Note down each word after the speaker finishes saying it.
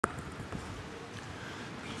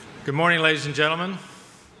Good morning, ladies and gentlemen.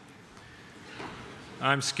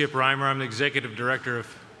 I'm Skip Reimer. I'm the Executive Director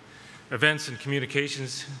of Events and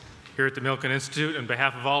Communications here at the Milken Institute. On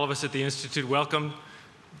behalf of all of us at the Institute, welcome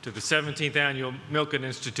to the 17th Annual Milken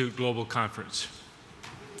Institute Global Conference.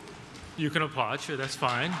 You can applaud, sure, that's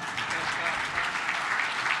fine.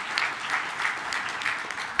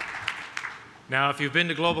 Now, if you've been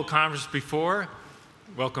to Global Conference before,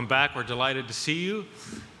 welcome back. We're delighted to see you.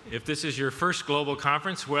 If this is your first global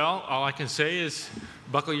conference, well, all I can say is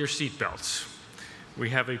buckle your seatbelts. We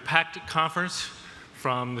have a packed conference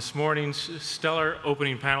from this morning's stellar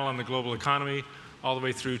opening panel on the global economy all the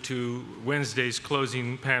way through to Wednesday's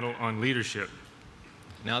closing panel on leadership.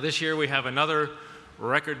 Now, this year we have another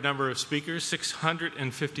record number of speakers,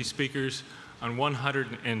 650 speakers on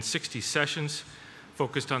 160 sessions,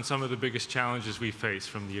 focused on some of the biggest challenges we face,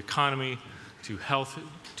 from the economy to health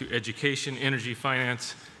to education, energy,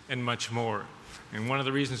 finance, and much more. And one of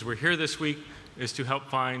the reasons we're here this week is to help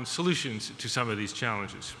find solutions to some of these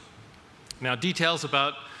challenges. Now, details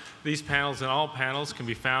about these panels and all panels can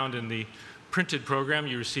be found in the printed program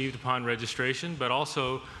you received upon registration, but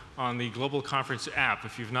also on the Global Conference app.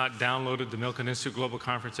 If you've not downloaded the Milken Institute Global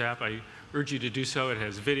Conference app, I urge you to do so. It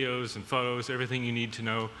has videos and photos, everything you need to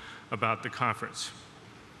know about the conference.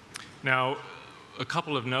 Now, a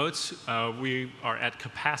couple of notes. We are at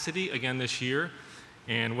capacity again this year.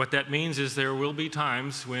 And what that means is there will be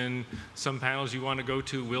times when some panels you want to go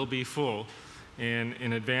to will be full. And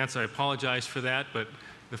in advance, I apologize for that, but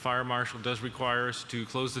the fire marshal does require us to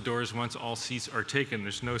close the doors once all seats are taken.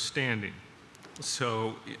 There's no standing.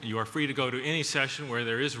 So you are free to go to any session where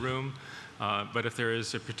there is room, but if there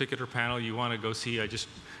is a particular panel you want to go see, I just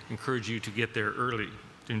encourage you to get there early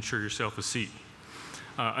to ensure yourself a seat.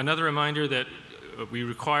 Another reminder that we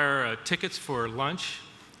require tickets for lunch.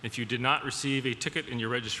 If you did not receive a ticket in your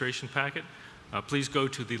registration packet, please go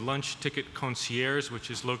to the lunch ticket concierge, which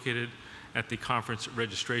is located at the conference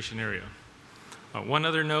registration area. One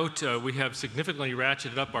other note, we have significantly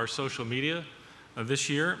ratcheted up our social media this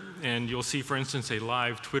year, and you'll see, for instance, a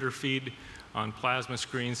live Twitter feed on plasma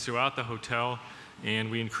screens throughout the hotel, and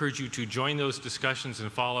we encourage you to join those discussions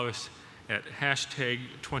and follow us at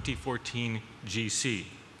 #2014GC.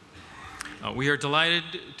 We are delighted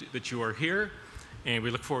that you are here, and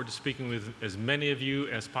we look forward to speaking with as many of you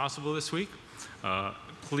as possible this week.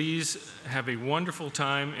 Please have a wonderful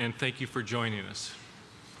time, and thank you for joining us.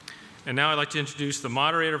 And now I'd like to introduce the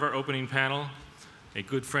moderator of our opening panel, a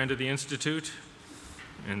good friend of the Institute,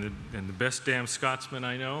 and the best damn Scotsman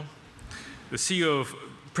I know, the CEO of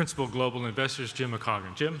Principal Global Investors, Jim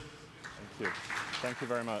McCaughan. Jim? Thank you. Thank you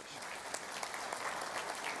very much.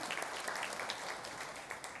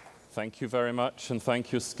 Thank you very much, and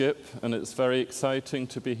thank you, Skip. And it's very exciting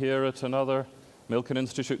to be here at another Milken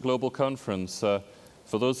Institute Global Conference. For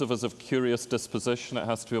those of us of curious disposition, it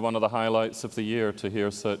has to be one of the highlights of the year to hear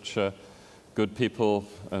such good people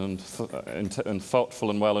and thoughtful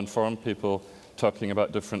and well-informed people talking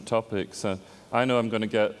about different topics. I know I'm going to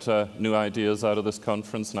get new ideas out of this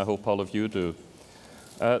conference, and I hope all of you do.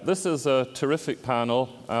 This is a terrific panel.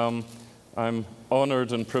 I'm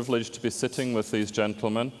honored and privileged to be sitting with these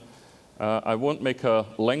gentlemen. I won't make a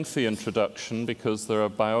lengthy introduction because there are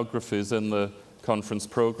biographies in the conference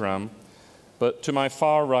program. But to my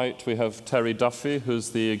far right, we have Terry Duffy,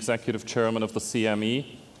 who's the executive chairman of the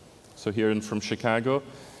CME, so here in from Chicago.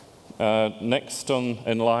 Next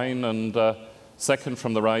in line and second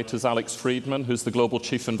from the right is Alex Friedman, who's the global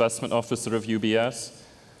chief investment officer of UBS.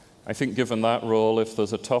 I think given that role, if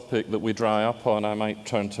there's a topic that we dry up on, I might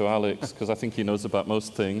turn to Alex, because I think he knows about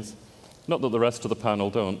most things. Not that the rest of the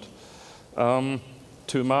panel don't.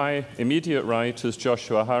 To my immediate right is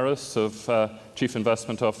Joshua Harris, Chief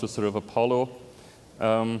Investment Officer of Apollo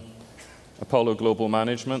Global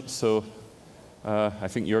Management. So I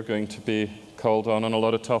think you're going to be called on a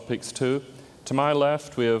lot of topics too. To my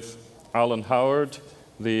left, we have Alan Howard,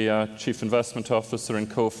 the Chief Investment Officer and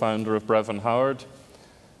co-founder of Brevin Howard.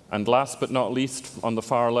 And last but not least, on the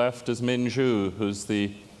far left is Min Zhu, who's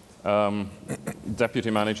the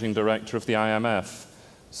Deputy Managing Director of the IMF.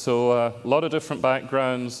 So a lot of different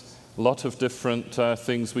backgrounds, a lot of different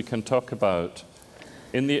things we can talk about.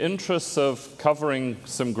 In the interests of covering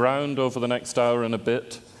some ground over the next hour and a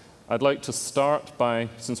bit, I'd like to start by,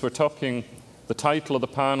 since we're talking, the title of the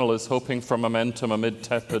panel is Hoping for Momentum Amid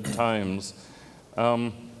Tepid Times.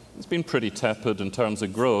 It's been pretty tepid in terms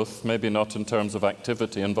of growth, maybe not in terms of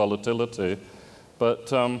activity and volatility,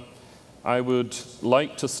 but I would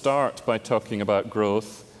like to start by talking about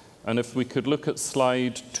growth. And if we could look at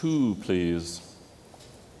slide 2, please.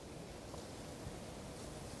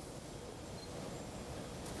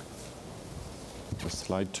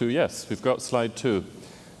 Slide 2, yes, we've got slide 2.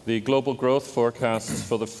 The global growth forecasts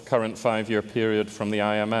for the current 5-year period from the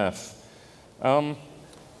IMF.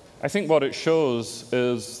 I think what it shows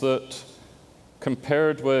is that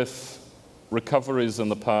compared with recoveries in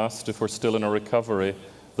the past, if we're still in a recovery,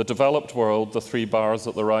 the developed world, the 3 bars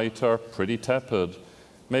at the right, are pretty tepid.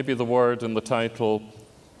 Maybe the word in the title,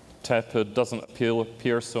 tepid, doesn't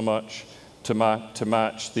appear so much to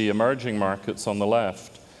match the emerging markets on the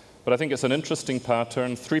left. But I think it's an interesting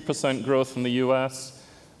pattern. 3% growth in the US.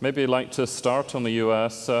 Maybe you'd like to start on the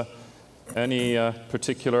US. Any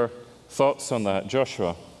particular thoughts on that?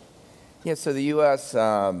 Joshua? Yeah, so the US,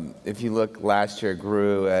 if you look, last year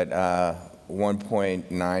grew at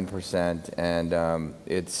 1.9%, and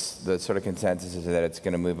it's the sort of consensus is that it's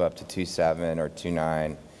going to move up to 2.7 or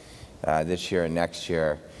 2.9 this year and next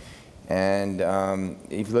year. And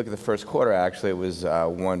if you look at the first quarter, actually, it was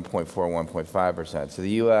 1.4, 1.5%. So the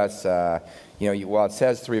U.S., while it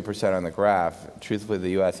says 3% on the graph, truthfully, the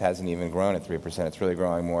U.S. hasn't even grown at 3%. It's really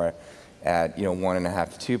growing more at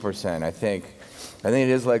 1.5 to 2%. I think it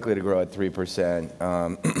is likely to grow at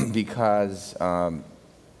 3% because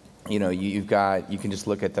you can just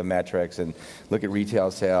look at the metrics and look at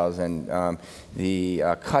retail sales and the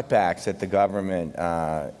cutbacks that the government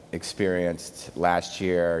experienced last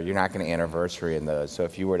year. You're not going to anniversary in those. So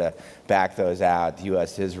if you were to back those out, the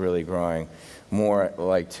U.S. is really growing more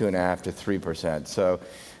like 2.5 to 3%. So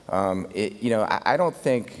I don't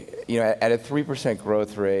think at a 3%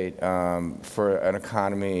 growth rate for an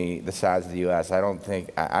economy the size of the U.S., I don't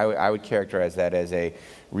think I would characterize that as a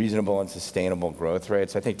reasonable and sustainable growth rate.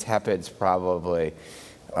 So I think tepid's probably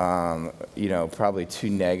probably too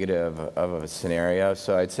negative of a scenario.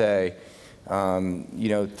 So I'd say I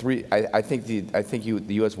think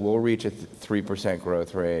the U.S. will reach a 3%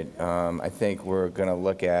 growth rate. I think we're going to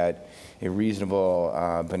look at a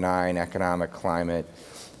reasonable, benign economic climate.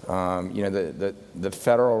 The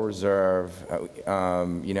Federal Reserve,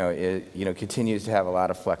 continues to have a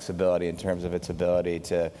lot of flexibility in terms of its ability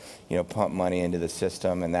to, pump money into the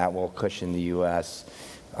system, and that will cushion the U.S.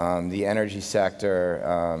 The energy sector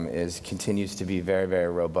continues to be very,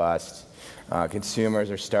 very robust.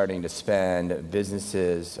 Consumers are starting to spend.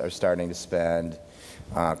 Businesses are starting to spend.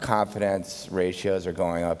 Confidence ratios are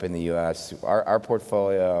going up in the U.S. Our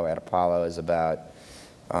portfolio at Apollo is about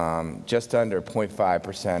just under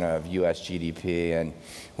 0.5% of U.S. GDP, and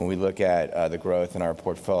when we look at the growth in our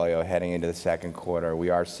portfolio heading into the second quarter, we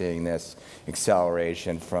are seeing this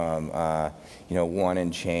acceleration from 1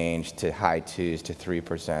 and change to high 2s to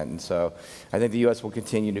 3%. And so I think the U.S. will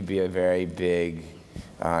continue to be a very big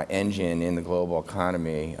engine in the global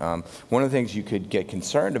economy. One of the things you could get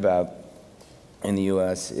concerned about in the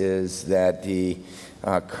U.S. is that the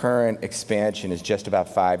current expansion is just about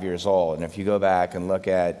 5 years old. And if you go back and look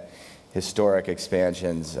at historic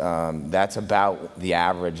expansions, that's about the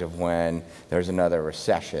average of when there's another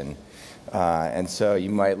recession. And so you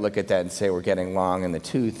might look at that and say we're getting long in the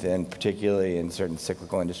tooth, and particularly in certain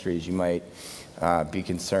cyclical industries, you might be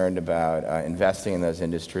concerned about investing in those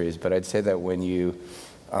industries. But I'd say that when you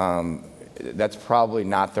that's probably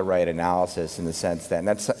not the right analysis in the sense that,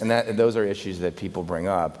 those are issues that people bring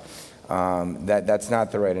up. That's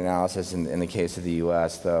not the right analysis in the case of the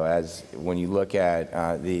U.S., though, as when you look at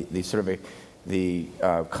the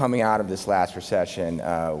coming out of this last recession,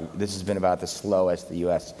 this has been about the slowest the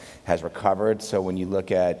U.S. has recovered. So when you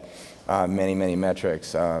look at many, many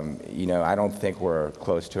metrics, I don't think we're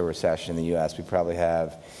close to a recession in the U.S. We probably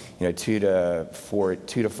have 2 to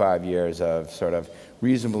 5 years of sort of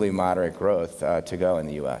reasonably moderate growth to go in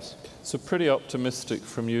the U.S. So pretty optimistic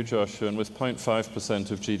from you, Joshua, and with 0.5%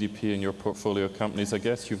 of GDP in your portfolio companies, I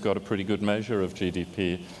guess you've got a pretty good measure of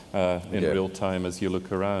GDP in real time as you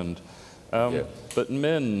look around. But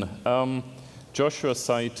Min, Joshua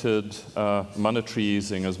cited monetary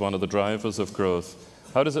easing as one of the drivers of growth.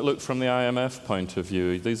 How does it look from the IMF point of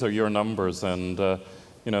view? These are your numbers, and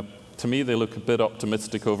to me they look a bit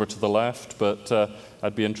optimistic over to the left, but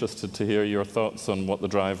I'd be interested to hear your thoughts on what the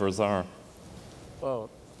drivers are. Well,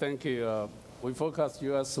 thank you. We forecast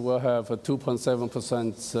U.S. will have a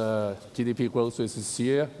 2.7% GDP growth rate this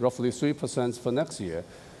year, roughly 3% for next year.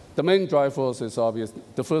 The main drivers is obvious.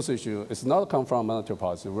 The first issue is not come from monetary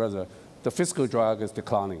policy, rather the fiscal drag is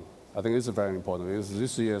declining. I think this is very important.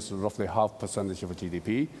 This year is roughly 0.5% of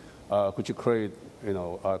GDP, which create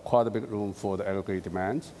quite a big room for the aggregate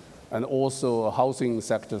demand. And also housing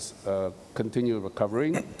sectors continue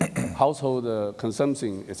recovering. Household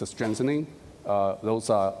consumption is strengthening. Those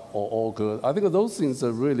are all good. I think those things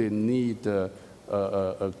really need a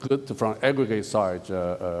good, from aggregate side,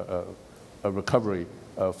 a recovery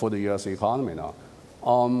for the U.S. economy now.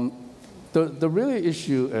 The really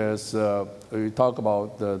issue is, we talk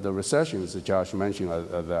about the recession, as Josh mentioned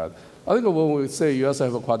that. I think when we say U.S.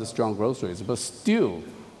 have quite a strong growth rates, but still,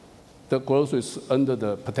 the growth is under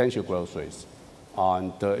the potential growth rates.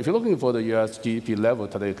 And if you're looking for the U.S. GDP level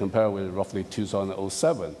today compared with roughly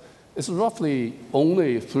 2007, it's roughly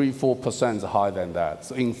only 3–4% higher than that.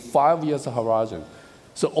 So in 5 years horizon,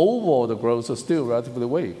 so overall the growth is still relatively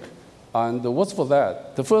weak. And what's for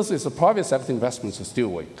that? The first is the private sector investments are still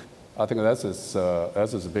weak. I think that's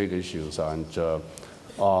a big issue.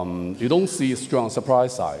 And you don't see strong supply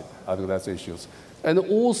side. I think that's issues. And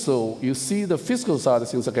also, you see the fiscal side of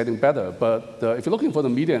things are getting better. But if you're looking for the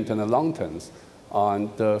medium term and long terms, and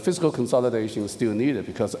fiscal consolidation is still needed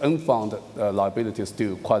because unfunded liability is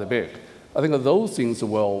still quite big. I think those things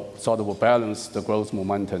will sort of balance the growth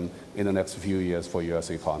momentum in the next few years for U.S.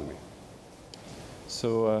 economy.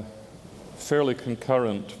 So fairly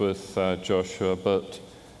concurrent with Joshua, but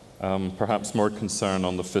perhaps more concern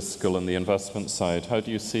on the fiscal and the investment side. How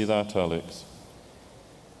do you see that, Alex?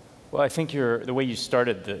 Well, I think the way you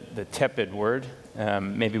started the tepid word,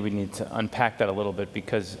 maybe we need to unpack that a little bit,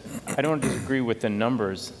 because I don't disagree with the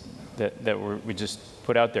numbers that we just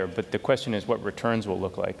put out there, but the question is what returns will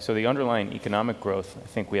look like. So the underlying economic growth, I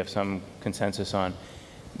think we have some consensus on.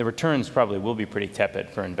 The returns probably will be pretty tepid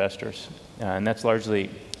for investors, and that's largely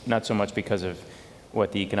not so much because of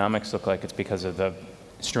what the economics look like, it's because of the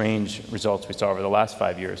strange results we saw over the last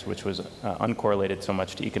 5 years, which was uncorrelated so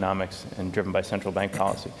much to economics and driven by central bank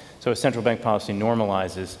policy. So as central bank policy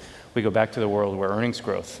normalizes, we go back to the world where earnings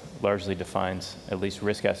growth largely defines at least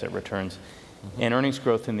risk asset returns. Mm-hmm. And earnings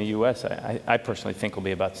growth in the US, I personally think will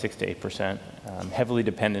be about 6 to 8%, heavily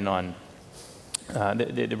dependent on,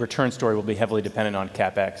 the return story will be heavily dependent on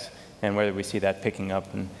CapEx and whether we see that picking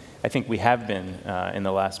up. And I think we have been in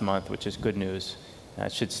the last month, which is good news.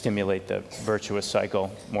 It should stimulate the virtuous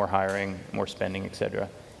cycle, more hiring, more spending, et cetera.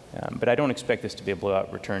 But I don't expect this to be a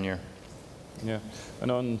blowout return year. Yeah,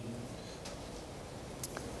 and I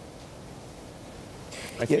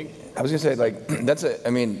was going to say, like,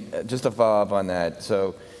 just to follow up on that.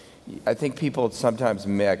 So I think people sometimes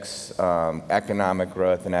mix economic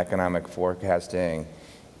growth and economic forecasting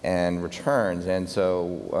and returns. And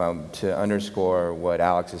so to underscore what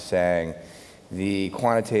Alex is saying, the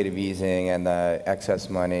quantitative easing and the excess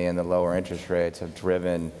money and the lower interest rates have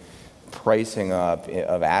driven pricing up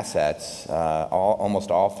of assets,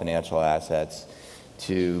 almost all financial assets,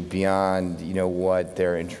 to beyond what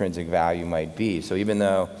their intrinsic value might be. So even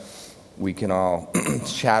though we can all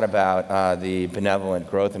chat about the benevolent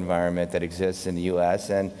growth environment that exists in the U.S.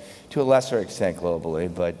 and to a lesser extent globally,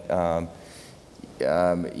 but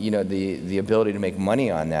the ability to make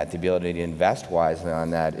money on that, the ability to invest wisely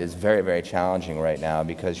on that is very, very challenging right now,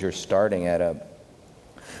 because you're starting at a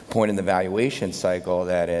point in the valuation cycle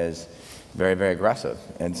that is very, very aggressive.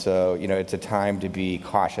 And so, it's a time to be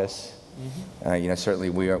cautious. Mm-hmm.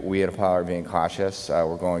 Certainly we at Apollo are being cautious.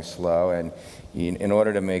 We're going slow. And in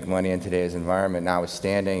order to make money in today's environment,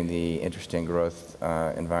 notwithstanding the interesting growth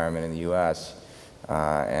environment in the U.S.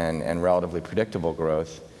 And relatively predictable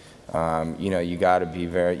growth, you got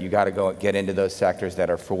to go get into those sectors that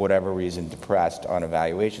are, for whatever reason, depressed on a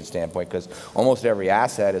valuation standpoint, because almost every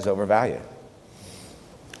asset is overvalued.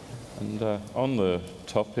 And on the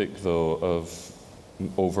topic, though, of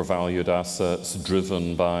overvalued assets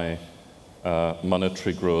driven by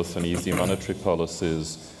monetary growth and easy monetary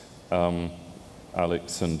policies,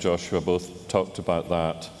 Alex and Joshua both talked about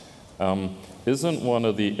that. Isn't one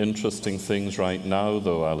of the interesting things right now,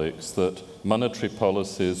 though, Alex, that monetary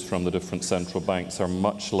policies from the different central banks are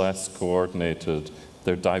much less coordinated?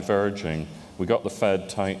 They're diverging. We got the Fed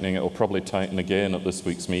tightening. It will probably tighten again at this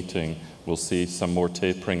week's meeting. We'll see some more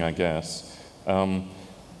tapering, I guess.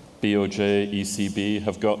 BOJ, ECB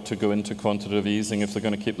have got to go into quantitative easing if they're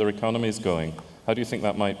going to keep their economies going. How do you think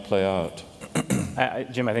that might play out?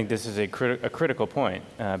 Jim, I think this is a critical point,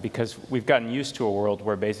 because we've gotten used to a world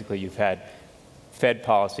where basically you've had Fed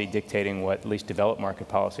policy dictating what at least developed market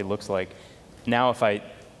policy looks like. Now if I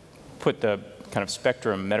put the kind of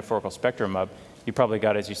spectrum, metaphorical spectrum up, you probably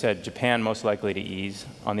got, as you said, Japan most likely to ease.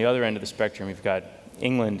 On the other end of the spectrum, you've got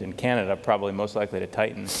England and Canada probably most likely to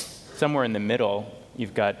tighten. Somewhere in the middle,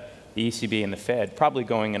 you've got the ECB and the Fed probably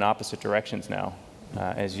going in opposite directions now,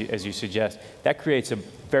 as you suggest. That creates a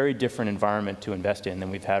very different environment to invest in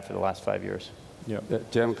than we've had for the last 5 years. Yeah.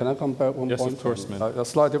 Jim, can I come back one point? Yes, of course, man. A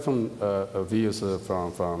slightly different views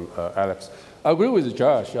from Alex. I agree with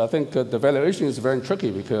Josh. I think the valuation is very tricky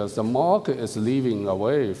because the market is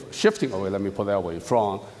shifting away, let me put it that way,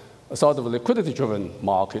 from a sort of liquidity-driven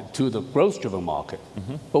market to the growth-driven market.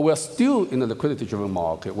 Mm-hmm. But we're still in the liquidity-driven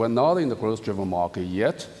market. We're not in the growth-driven market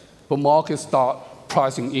yet. but markets start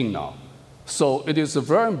pricing in now. So it is a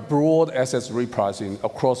very broad assets repricing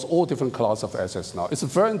across all different classes of assets now. It's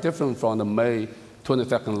very different from the May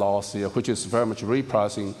 22nd last year, which is very much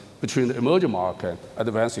repricing between the emerging market and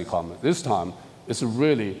advanced economy. This time, it's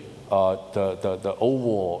really the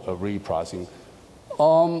overall repricing.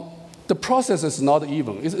 The process is not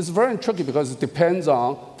even. It's very tricky because it depends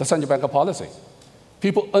on the central bank policy.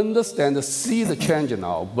 People understand, see the change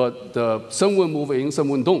now, but some will move in, some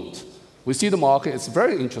will don't. We see the market, it's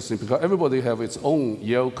very interesting because everybody have its own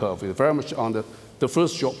yield curve. It's very much on the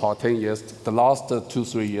first short part, 10 years, the last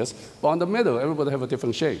 2-3 years. But on the middle, everybody have a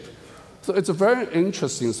different shape. So it's very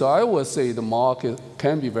interesting. So I would say the market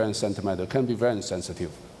can be very sentimental, can be very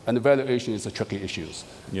sensitive. And the valuation is a tricky issue.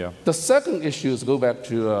 Yeah. The second issue is go back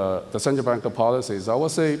to the central bank policies. I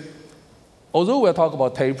would say, although we're talking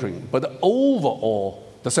about tapering, but overall,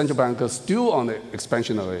 the central bank is still on the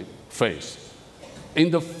expansionary phase. In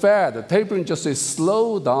the Fed, the tapering just is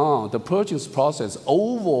slow down the purchase process.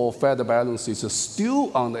 Overall, Fed balance is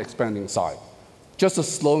still on the expanding side, just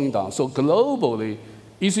slowing down. So globally,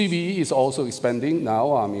 ECB is also expanding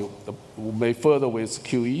now. I mean, may further with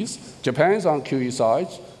QEs. Japan's on QE side,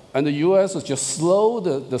 and the US has just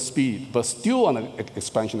slowed the speed, but still on the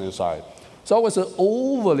expansionary side. So I would say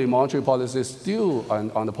overly monetary policy is still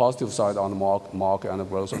on the positive side on the market and the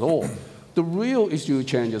growth at all. The real issue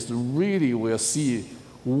changes really we'll see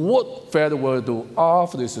what Fed will do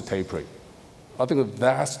after this tapering. I think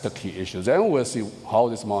that's the key issue. Then we'll see how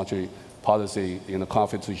this monetary policy in the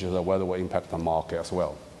conflict with each other, whether it will impact the market as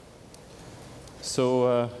well.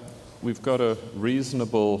 So we've got a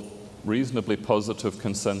reasonably positive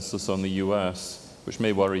consensus on the US, which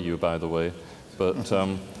may worry you, by the way, but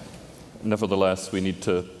nevertheless, we need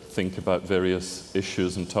to think about various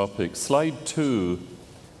issues and topics. Slide 2,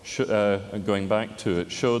 going back to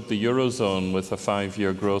it, showed the Eurozone with a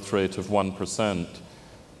 5-year growth rate of 1%.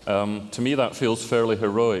 To me, that feels fairly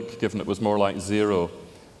heroic, given it was more like 0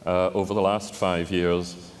 over the last 5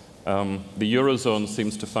 years. The Eurozone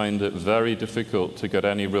seems to find it very difficult to get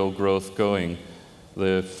any real growth going.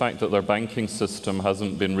 The fact that their banking system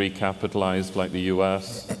hasn't been recapitalized like the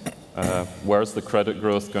US, where's the credit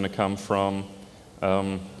growth going to come from?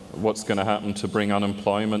 What's going to happen to bring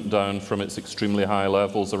unemployment down from its extremely high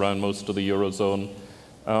levels around most of the Eurozone?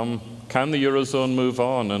 Can the Eurozone move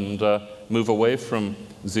on and move away from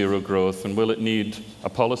 0 growth, and will it need a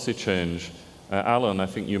policy change? Alan, I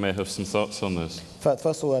think you may have some thoughts on this. First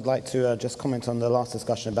of all, I'd like to just comment on the last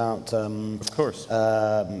discussion about of course.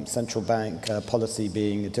 Central bank policy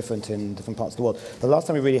being different in different parts of the world. The last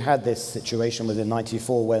time we really had this situation was in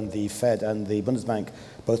 '94 when the Fed and the Bundesbank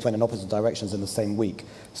both went in opposite directions in the same week.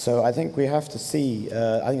 So I think we have to see,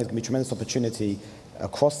 I think there's going to be tremendous opportunity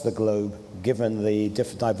across the globe, given the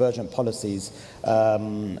divergent policies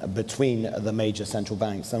between the major central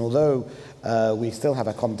banks. And although we still have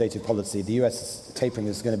accommodative policy, the US tapering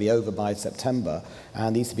is going to be over by September,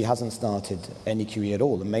 and the ECB hasn't started any QE at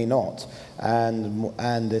all, and may not.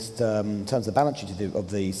 And this, in terms of the balance sheet of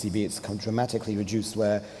the ECB, it's dramatically reduced,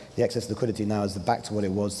 where the excess liquidity now is back to what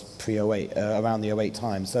it was pre-08, around the 08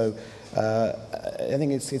 time. So I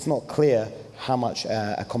think it's not clear how much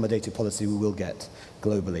accommodative policy we will get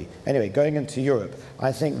globally. Anyway, going into Europe,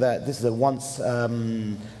 I think that this is a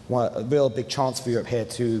real big chance for Europe here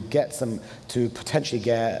to get to potentially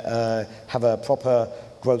have a proper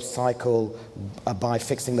growth cycle by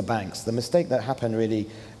fixing the banks. The mistake that happened really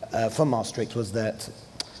from Maastricht was that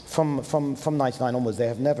from 99 onwards, they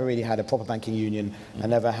have never really had a proper banking union and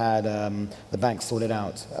never had the banks sorted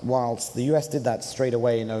out. Whilst the US did that straight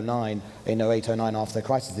away in 08, 09 after the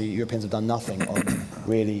crisis, the Europeans have done nothing on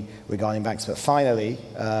really regarding banks. But finally,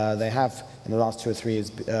 they have, in the last 2 or 3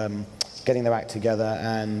 years, getting their act together.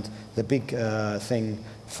 And the big thing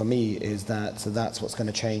for me is that that's what's going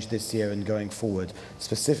to change this year and going forward.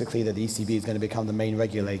 Specifically, that the ECB is going to become the main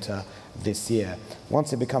regulator this year.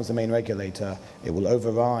 Once it becomes the main regulator, it will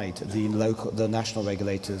override the national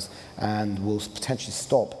regulators and will potentially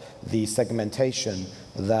stop the segmentation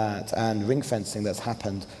and ring fencing that's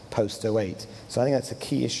happened post-08. So I think that's a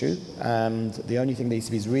key issue, and the only thing the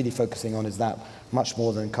ECB is really focusing on is that, much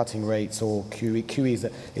more than cutting rates or QE.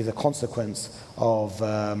 QE is a consequence of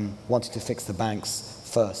wanting to fix the banks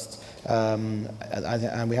first.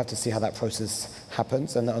 And we have to see how that process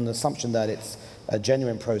happens, and on the assumption that it's a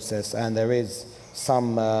genuine process and there is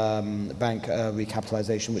some bank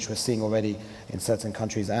recapitalization, which we're seeing already in certain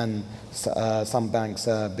countries, and some banks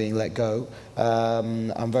being let go.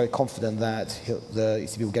 I'm very confident that the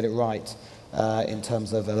ECB will get it right in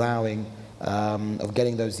terms of allowing, of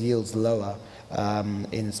getting those yields lower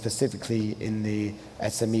specifically in the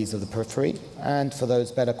SMEs of the periphery, and for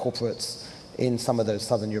those better corporates in some of those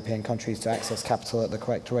southern European countries to access capital at the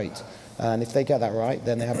correct rate. And if they get that right,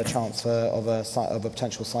 then they have a chance of a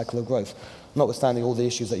potential cycle of growth. Notwithstanding all the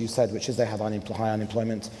issues that you said, which is they have high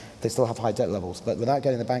unemployment, they still have high debt levels. But without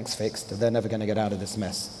getting the banks fixed, they're never going to get out of this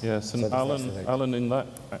mess. Yes, and so Alan, in that,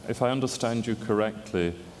 if I understand you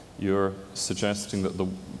correctly, you're suggesting that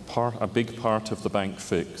a big part of the bank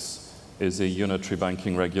fix is a unitary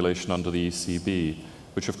banking regulation under the ECB,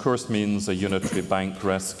 which of course means a unitary bank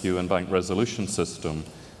rescue and bank resolution system.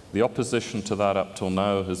 The opposition to that up till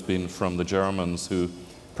now has been from the Germans, who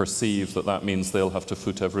perceive that that means they'll have to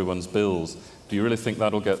foot everyone's bills. Do you really think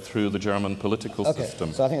that'll get through the German political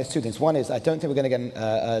system? So I think there's two things. One is I don't think we're going to get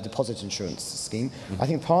a deposit insurance scheme. I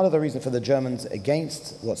think part of the reason for the Germans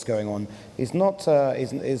against what's going on is not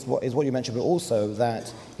is what you mentioned, but also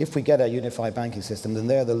that if we get a unified banking system, then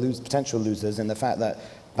they're the potential losers in the fact that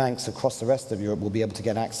banks across the rest of Europe will be able to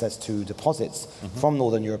get access to deposits from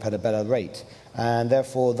Northern Europe at a better rate. And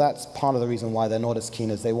therefore, that's part of the reason why they're not as keen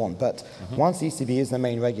as they want. But once the ECB is the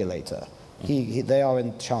main regulator, they are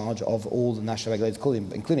in charge of all the national regulators,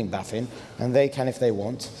 including BaFin, and they can, if they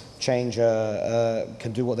want, can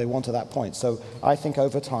do what they want at that point. So I think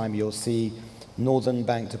over time you'll see northern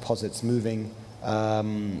bank deposits moving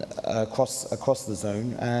across the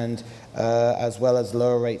zone, and as well as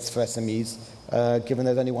lower rates for SMEs, given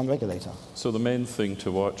there's only one regulator. So the main thing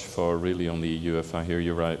to watch for really on the EU, if I hear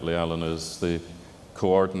you rightly, Alan, is the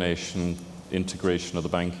coordination, integration of the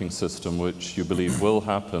banking system, which you believe will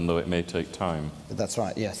happen, though it may take time. That's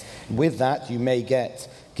right, yes. With that, you may get,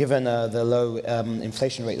 given the low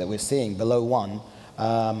inflation rate that we're seeing, below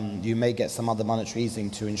 1, you may get some other monetary easing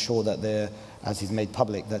to ensure that as he's made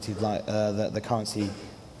public, that that the currency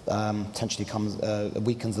potentially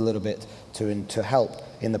weakens a little bit to help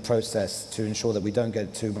in the process to ensure that we don't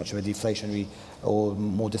get too much of a deflationary or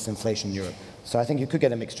more disinflation in Europe. So I think you could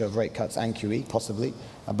get a mixture of rate cuts and QE, possibly,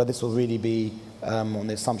 but this will really be on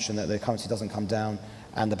the assumption that the currency doesn't come down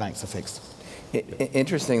and the banks are fixed.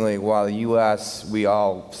 Interestingly, while the U.S., we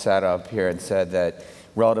all sat up here and said that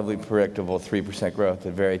relatively predictable 3% growth,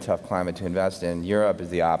 a very tough climate to invest in, Europe is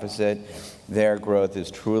the opposite. Their growth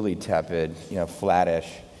is truly tepid,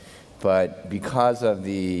 flattish. But because of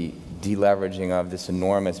the deleveraging of this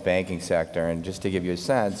enormous banking sector, and just to give you a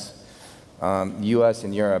sense, U.S.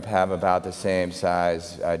 and Europe have about the same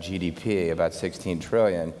size GDP, about 16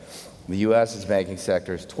 trillion. The U.S.'s banking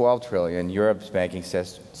sector is 12 trillion. Europe's banking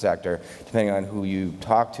sector, depending on who you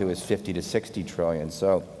talk to, is 50 to 60 trillion.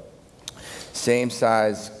 So same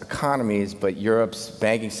size economies, but Europe's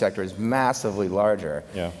banking sector is massively larger.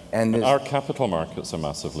 Yeah. And our capital markets are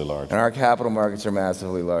massively larger. And our capital markets are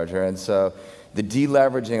massively larger. And so the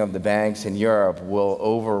deleveraging of the banks in Europe will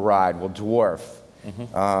dwarf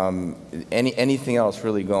anything else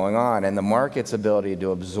really going on. And the market's ability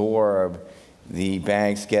to absorb the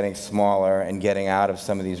banks getting smaller and getting out of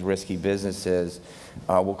some of these risky businesses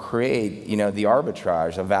will create, the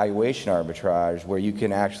arbitrage, a valuation arbitrage, where you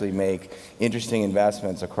can actually make interesting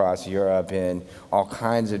investments across Europe in all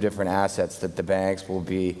kinds of different assets that the banks will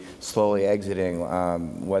be slowly exiting,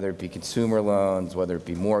 whether it be consumer loans, whether it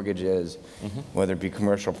be mortgages, whether it be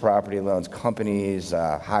commercial property loans, companies,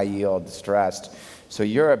 high yield, distressed. So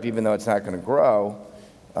Europe, even though it's not going to grow,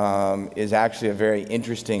 is actually a very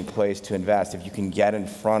interesting place to invest if you can get in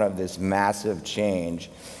front of this massive change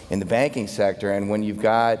in the banking sector. And when you've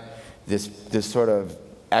got this sort of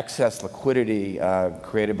excess liquidity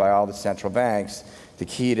created by all the central banks, the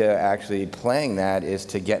key to actually playing that is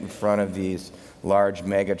to get in front of these large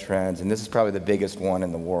mega trends. And this is probably the biggest one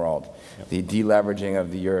in the world, the deleveraging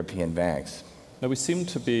of the European banks. Now, we seem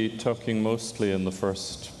to be talking mostly in the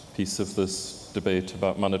first piece of this debate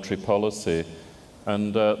about monetary policy.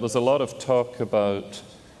 And there's a lot of talk about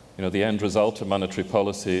the end result of monetary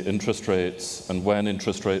policy, interest rates, and when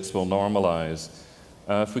interest rates will normalize.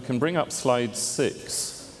 If we can bring up slide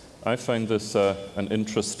 6, I find this an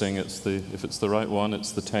interesting, if it's the right one,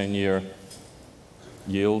 it's the 10-year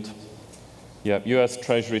yield. Yeah, US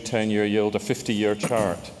Treasury 10-year yield, a 50-year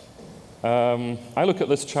chart. I look at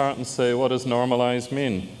this chart and say, what does normalize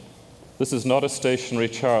mean? This is not a stationary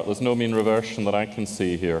chart. There's no mean reversion that I can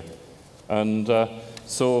see here. And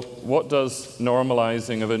so what does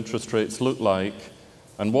normalizing of interest rates look like?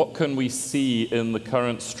 And what can we see in the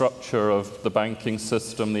current structure of the banking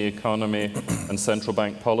system, the economy, and central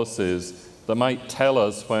bank policies that might tell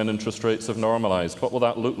us when interest rates have normalized? What will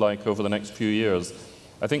that look like over the next few years?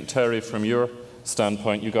 I think, Terry, from your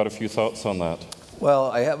standpoint, you got a few thoughts on that.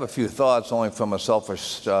 Well, I have a few thoughts only from a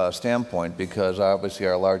selfish standpoint, because obviously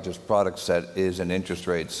our largest product set is in interest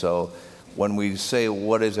rates. So when we say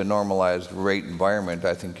what is a normalized rate environment,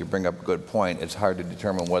 I think you bring up a good point. It's hard to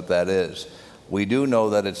determine what that is. We do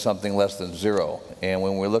know that it's something less than zero. And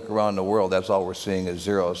when we look around the world, that's all we're seeing is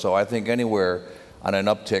zero. So I think anywhere on an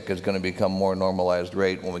uptick is going to become more normalized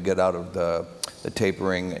rate when we get out of the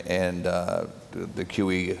tapering and the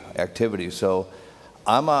QE activity. So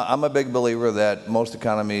I'm a big believer that most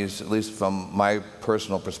economies, at least from my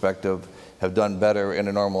personal perspective, have done better in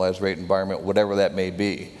a normalized rate environment, whatever that may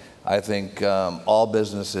be. I think all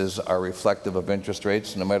businesses are reflective of interest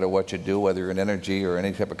rates. No matter what you do, whether you're in energy or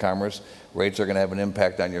any type of commerce, rates are going to have an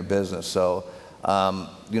impact on your business. So,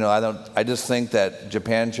 you know, I just think that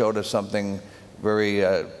Japan showed us something very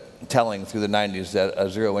telling through the 90s, that a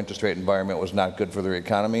zero interest rate environment was not good for their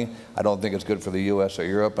economy. I don't think it's good for the U.S. or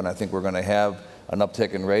Europe, and I think we're going to have an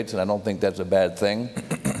uptick in rates, and I don't think that's a bad thing.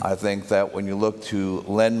 I think that when you look to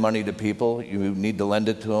lend money to people, you need to lend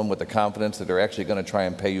it to them with the confidence that they're actually going to try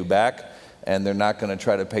and pay you back, and they're not going to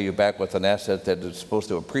try to pay you back with an asset that is supposed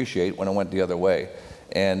to appreciate when it went the other way.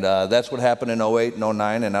 And that's what happened in 08 and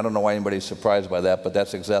 09, and I don't know why anybody's surprised by that, but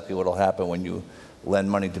that's exactly what will happen when you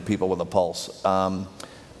lend money to people with a pulse.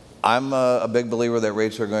 I'm a big believer that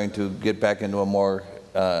rates are going to get back into a more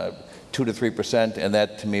 2 to 3%, and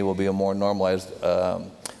that to me will be a more normalized,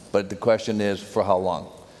 but the question is for how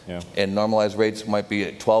long? Yeah. And normalized rates might be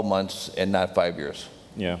at 12 months and not 5 years.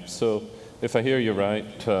 Yeah, so if I hear you right,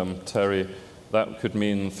 Terry, that could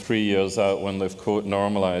mean 3 years out when they've, quote,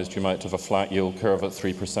 normalized, you might have a flat yield curve at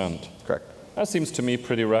 3%. Correct. That seems to me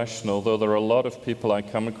pretty rational, though there are a lot of people I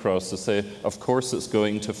come across who say, of course it's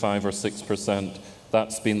going to 5 or 6%.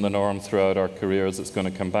 That's been the norm throughout our careers, it's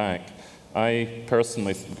going to come back. I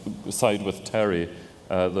personally side with Terry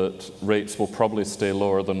that rates will probably stay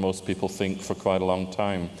lower than most people think for quite a long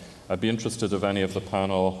time. I'd be interested if any of the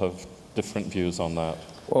panel have different views on that.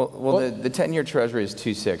 Well, the 10-year Treasury is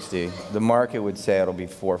 260. The market would say it'll be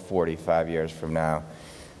 440 5 years from now.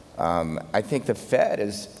 I think the Fed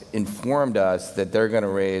has informed us that they're going to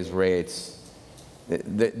raise rates.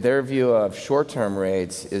 Their view of short-term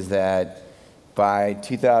rates is that by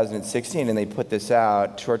 2016, and they put this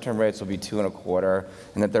out, short-term rates will be 2.25,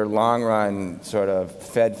 and that their long-run sort of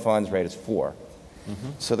Fed funds rate is 4.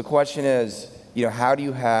 So the question is, you know, how do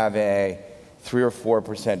you have a 3 or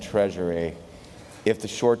 4% Treasury if the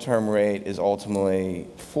short-term rate is ultimately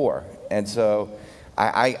 4? And so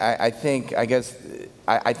I think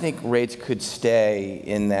rates could stay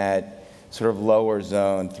in that sort of lower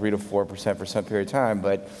zone, 3 to 4% for some period of time,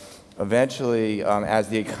 but eventually, as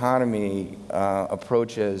the economy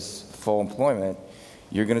approaches full employment,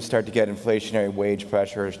 you're going to start to get inflationary wage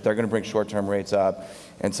pressures. They're going to bring short-term rates up.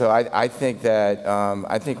 And so I think that,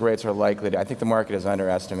 I think rates are likely to, I think the market is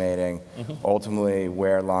underestimating ultimately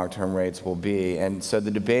where long-term rates will be. And so the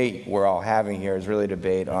debate we're all having here is really a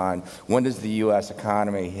debate on when does the U.S.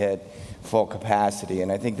 economy hit full capacity.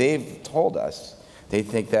 And I think they've told us they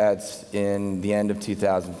think that's in the end of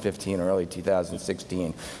 2015, early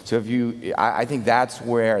 2016. So if you, I think that's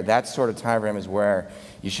where, that sort of time frame is where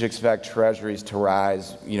you should expect treasuries to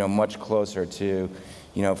rise, you know, much closer to,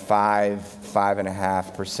 you know,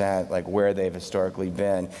 5.5%, like where they've historically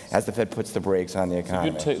been, as the Fed puts the brakes on the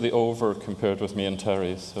economy. So you'd take the over compared with me and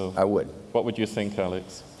Terry, so. I would. What would you think,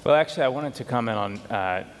 Alex? Well, actually, I wanted to comment on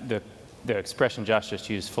the expression Josh just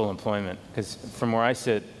used, full employment, because from where I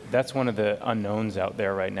sit, that's one of the unknowns out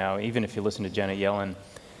there right now, even if you listen to Janet Yellen.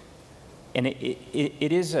 And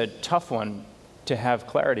it is a tough one to have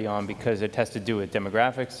clarity on because it has to do with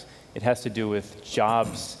demographics, it has to do with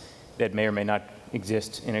jobs that may or may not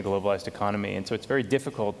exist in a globalized economy. And so it's very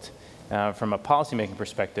difficult from a policymaking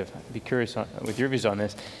perspective, I'd be curious with your views on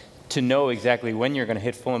this, to know exactly when you're going to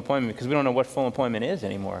hit full employment because we don't know what full employment is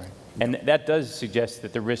anymore. And that does suggest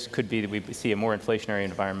that the risk could be that we see a more inflationary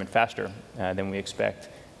environment faster than we expect,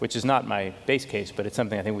 which is not my base case, but it's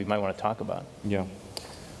something I think we might want to talk about. Yeah.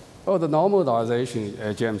 Oh, the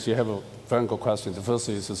normalization, James, you have a very good question. The first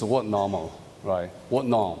is what normal, right? What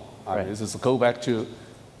norm? Right. Is this go back to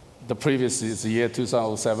the previous year,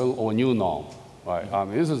 2007, or new norm, right?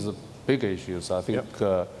 This is a big issue, so I think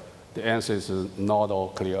the answer is not all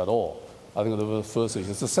clear at all. I think the first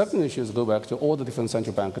issue. The second issue is go back to all the different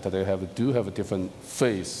central banks today do have a different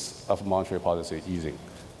phase of monetary policy easing.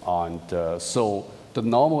 And so the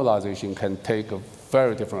normalization can take a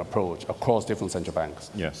very different approach across different central banks.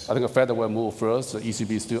 Yes. I think the Fed will move first, the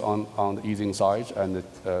ECB is still on the easing side, and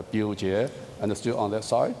the BOJ and still on that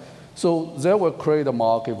side. So that will create a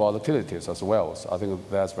market volatilities as well. So I think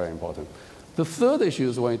that's very important. The third issue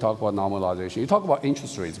is when you talk about normalization, you talk about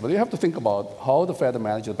interest rates, but you have to think about how the Fed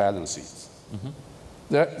manages the balance sheets.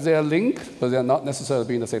 They're linked, but they're not necessarily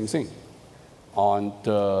being the same thing. And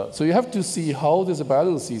so you have to see how these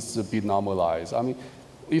balances be normalized. I mean,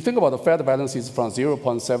 you think about the Fed balances from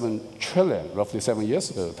 0.7 trillion, roughly 7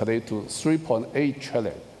 years ago, today to 3.8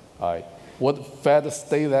 trillion. Right? Would Fed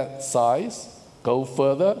stay that size, go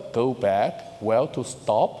further, go back? Well, to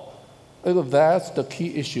stop? I think that's the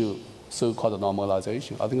key issue, so-called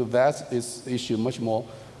normalization. I think that is issue much more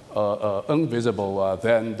invisible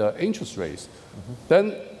than the interest rates.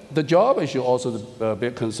 Then the job issue also is a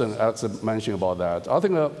big concern, Alex mentioned about that. I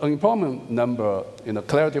think the unemployment number,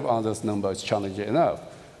 clarity on this number is challenging enough.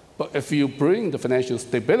 But if you bring the financial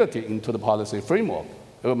stability into the policy framework,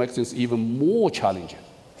 it will make things even more challenging,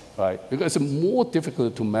 right? Because it's more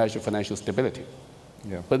difficult to measure financial stability.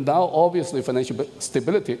 Yeah. But now, obviously, financial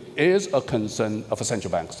stability is a concern of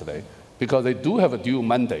central banks today because they do have a dual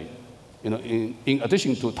mandate. In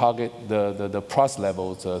addition to target the price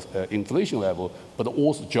levels, inflation level, but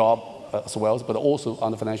also job as well, but also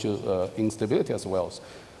on the financial instability as well.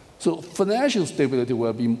 So financial stability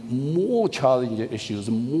will be more challenging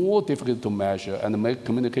issues, more difficult to measure, and make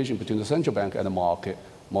communication between the central bank and the market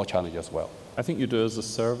more challenging as well. I think you do as a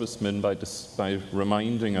service, Min, by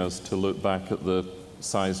reminding us to look back at the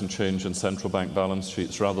size and change in central bank balance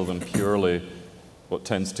sheets rather than purely what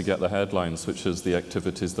tends to get the headlines, which is the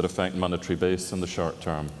activities that affect monetary base in the short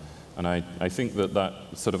term. And I think that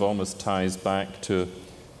sort of almost ties back to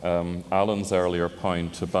Alan's earlier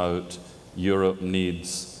point about Europe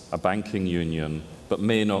needs a banking union, but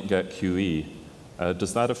may not get QE.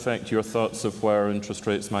 Does that affect your thoughts of where interest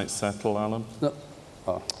rates might settle, Alan? No.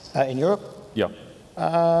 In Europe? Yeah.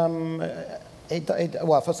 Well,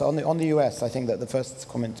 first on the US, I think that the first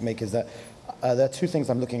comment to make is that there are two things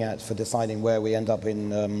I'm looking at for deciding where we end up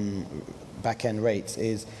in back-end rates.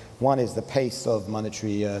 One is the pace of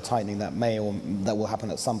monetary tightening that will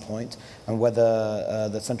happen at some point, and whether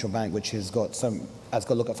the central bank, which has got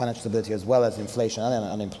to look at financial stability as well as inflation and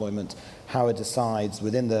unemployment, how it decides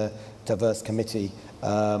within the diverse committee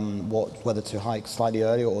whether to hike slightly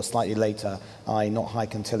earlier or slightly later, not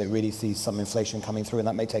hike until it really sees some inflation coming through, and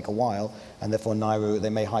that may take a while, and therefore they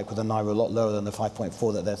may hike with a Naira a lot lower than the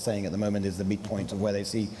 5.4 that they're saying at the moment is the midpoint of where they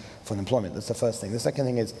see for unemployment. That's the first thing. The second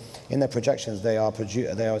thing is, in their projections, they are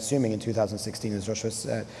assuming in 2016, as Joshua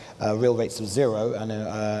said, real rates of 0,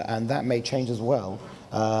 and that may change as well,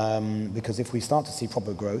 because if we start to see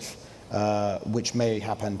proper growth, which may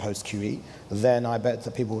happen post-QE, then I bet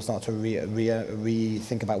that people will start to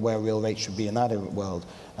rethink about where real rates should be in that world.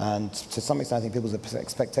 And to some extent, I think people's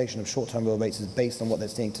expectation of short-term real rates is based on what they're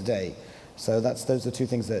seeing today. So those are two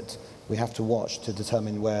things that we have to watch to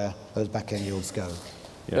determine where those back-end yields go.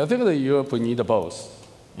 Yeah. I think that Europe will need both.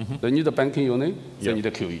 They need a banking union, they need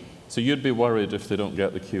a QE. So you'd be worried if they don't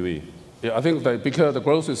get the QE? Yeah, I think that because the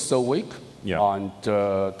growth is so weak, and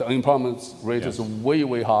the unemployment rate is way,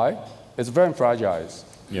 way high, it's very fragile.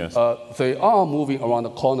 Yes. They are moving around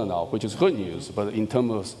the corner now, which is good news, but in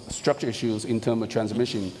terms of structure issues, in terms of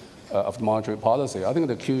transmission of the monetary policy, I think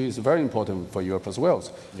the QE is very important for Europe as well.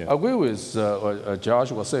 Yeah. I agree with what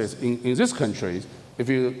Joshua says. In this country, if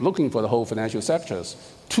you're looking for the whole financial sectors,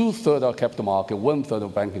 2/3 are capital market, 1/3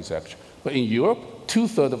 of banking sector. But in Europe,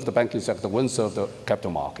 2/3 of the banking sector, 1/3 of the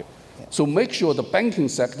capital market. Yeah. So make sure the banking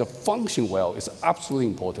sector function well is absolutely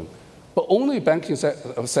important. But only banking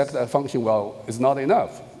sector function well is not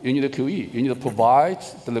enough. You need a QE. You need to provide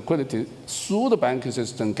the liquidity through the banking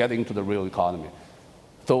system getting into the real economy.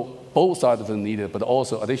 So both sides are needed, but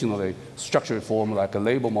also additionally, structural reform like a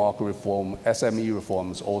labor market reform, SME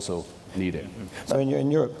reform is also needed. So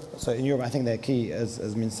in Europe, I think they're key,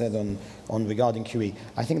 as Min said, on regarding QE.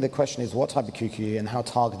 I think the question is what type of QE and how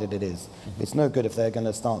targeted it is. It's no good if they're going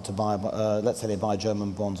to start to buy, let's say they buy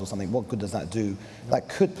German bonds or something. What good does that do? That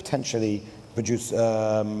could potentially reduce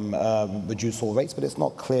all rates, but it's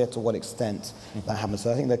not clear to what extent that happens.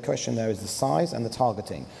 So I think the question there is the size and the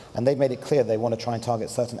targeting. And they've made it clear they want to try and target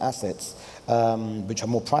certain assets, which are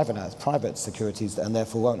more private securities, and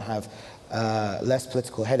therefore won't have less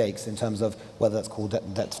political headaches in terms of whether that's called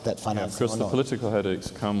debt financing or not. Of course, the political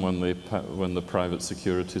headaches come when the private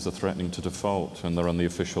securities are threatening to default and they're on the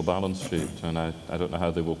official balance sheet, and I don't know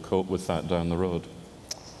how they will cope with that down the road.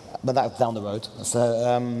 But that's down the road. So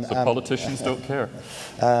politicians don't care.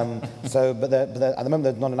 But at the moment,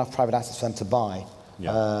 there's not enough private assets for them to buy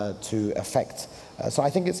to affect. So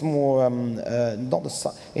I think it's more not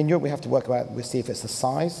the. In Europe, we have to we see if it's the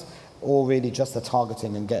size or really just the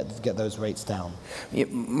targeting and get those rates down. Yeah,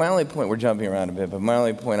 my only point, we're jumping around a bit, but my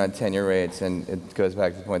only point on 10-year rates, and it goes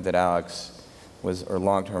back to the point that Alex or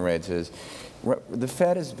long-term rates is, the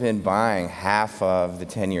Fed has been buying half of the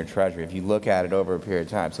 10-year Treasury if you look at it over a period of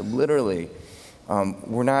time. So literally,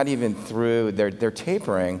 we're not even through, they're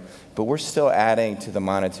tapering, but we're still adding to the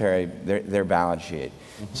monetary, their balance sheet.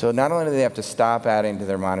 So not only do they have to stop adding to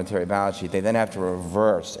their monetary balance sheet, they then have to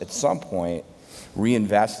reverse at some point,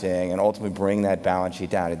 reinvesting and ultimately bring that balance sheet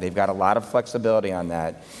down. They've got a lot of flexibility on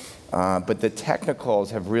that. But the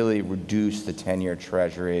technicals have really reduced the 10-year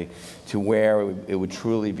Treasury to where it would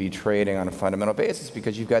truly be trading on a fundamental basis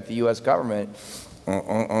because you've got the U.S. government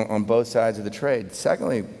on both sides of the trade.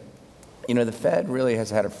 Secondly, the Fed really has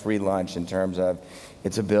had a free lunch in terms of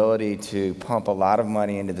its ability to pump a lot of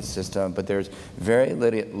money into the system, but there's very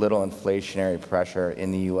little inflationary pressure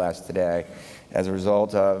in the U.S. today as a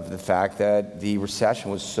result of the fact that the recession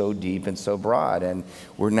was so deep and so broad, and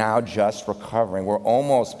we're now just recovering. We're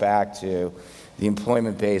almost back to the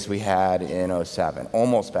employment base we had in '07,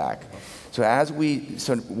 almost back. So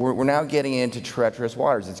we're now getting into treacherous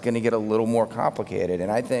waters. It's going to get a little more complicated,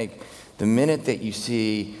 and I think the minute that you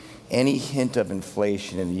see any hint of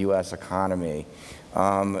inflation in the U.S. economy,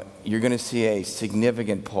 you're going to see a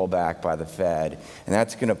significant pullback by the Fed, and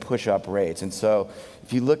that's going to push up rates. And so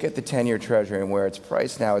if you look at the 10-year Treasury and where it's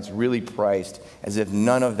priced now, it's really priced as if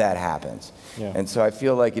none of that happens. Yeah. And so I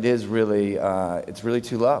feel like it is really, it's really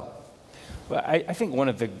too low. Well, I think one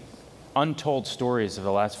of the untold stories of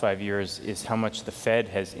the last 5 years is how much the Fed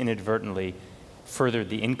has inadvertently furthered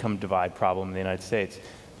the income divide problem in the United States.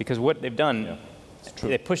 Because what they've done,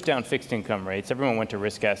 they pushed down fixed income rates. Everyone went to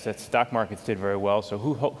risk assets. Stock markets did very well. So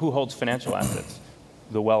who holds financial assets?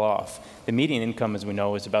 The well-off. The median income, as we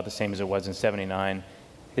know, is about the same as it was in '79.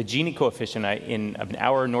 The Gini coefficient in an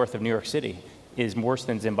hour north of New York City is worse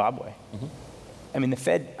than Zimbabwe. I mean, the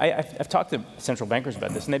Fed, I've talked to central bankers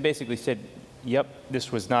about this, and they basically said, yep,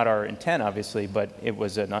 this was not our intent, obviously, but it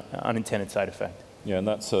was an unintended side effect. Yeah, and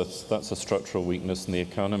that's a structural weakness in the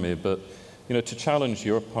economy. But, to challenge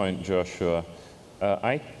your point, Joshua,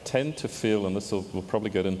 I tend to feel, and we'll probably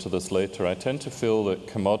get into this later, I tend to feel that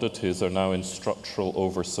commodities are now in structural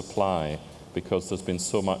oversupply because there's been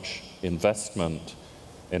so much investment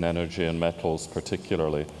in energy and metals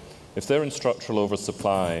particularly. If they're in structural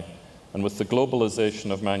oversupply, and with the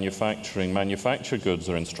globalization of manufacturing, manufactured goods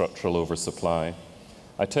are in structural oversupply,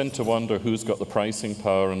 I tend to wonder who's got the pricing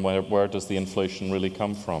power and where does the inflation really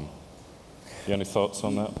come from? You any thoughts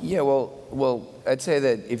on that? Yeah, well, I'd say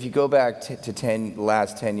that if you go back to the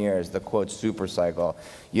last 10 years, the quote super cycle,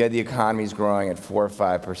 you had the economies growing at 4 or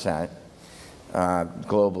 5%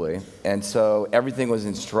 globally, and so everything was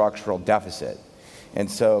in structural deficit. And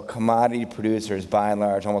so commodity producers, by and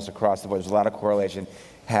large, almost across the board, there's a lot of correlation,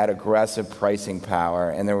 had aggressive pricing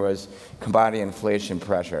power, and there was commodity inflation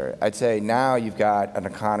pressure. I'd say now you've got an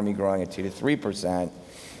economy growing at 2 to 3%,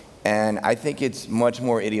 and I think it's much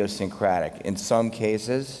more idiosyncratic. In some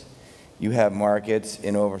cases, you have markets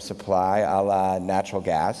in oversupply, a la natural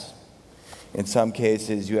gas. In some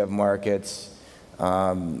cases, you have markets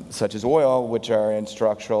such as oil, which are in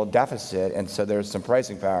structural deficit, and so there's some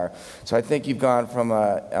pricing power. So I think you've gone from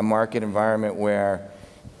a market environment where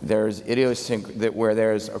there's where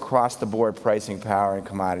there's across-the-board pricing power in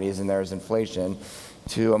commodities and there's inflation,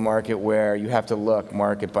 to a market where you have to look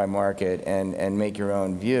market by market and make your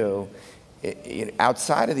own view.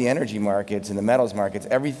 Outside of the energy markets and the metals markets,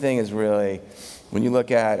 everything is really, when you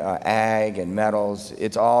look at ag and metals,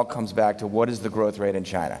 it all comes back to what is the growth rate in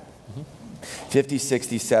China. 50,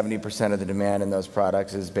 60, 70% of the demand in those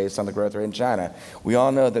products is based on the growth rate in China. We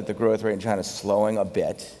all know that the growth rate in China is slowing a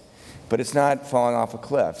bit, but it's not falling off a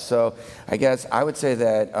cliff. So I guess I would say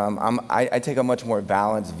that I take a much more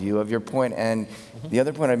balanced view of your point. And the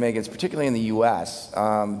other point I'd make is, particularly in the U.S.,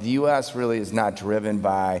 the U.S. really is not driven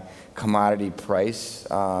by commodity price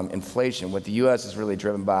inflation. What the U.S. is really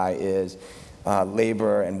driven by is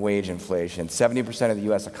labor and wage inflation. 70% of the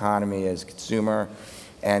U.S. economy is consumer,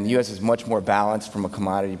 and the U.S. is much more balanced from a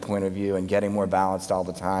commodity point of view and getting more balanced all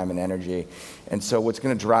the time in energy. And so what's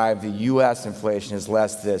going to drive the U.S. inflation is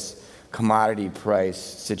less this commodity price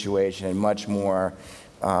situation and much more,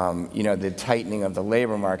 the tightening of the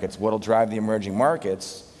labor markets. What'll drive the emerging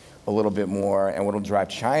markets a little bit more, and what'll drive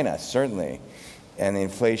China, certainly, and the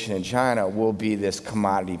inflation in China will be this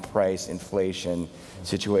commodity price inflation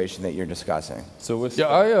situation that you're discussing. So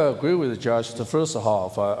I agree with Josh. The first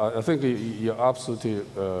half, I think you're absolutely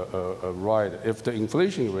right. If the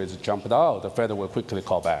inflation rates jumped out, the Fed will quickly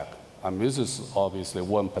call back. I mean, this is obviously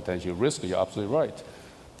one potential risk. You're absolutely right.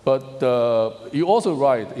 But you're also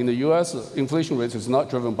right. In the U.S., inflation rate is not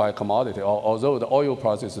driven by commodity, although the oil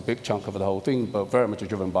price is a big chunk of the whole thing, but very much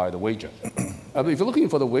driven by the wage. If you're looking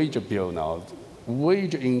for the wage bill now,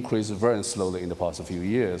 wage increase very slowly in the past few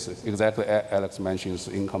years. Exactly, Alex mentions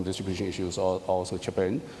income distribution issues also chip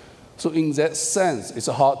in. So in that sense, it's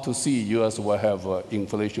hard to see U.S. will have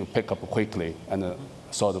inflation pick up quickly and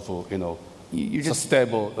sort of,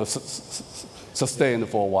 sustained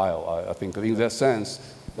for a while. I think in that sense,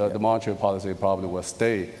 the monetary policy probably will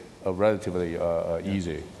stay relatively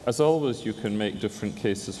easy. As always, you can make different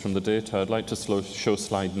cases from the data. I'd like to show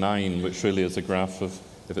slide 9, which really is a graph of,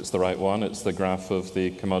 if it's the right one, it's the graph of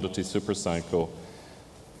the commodity supercycle.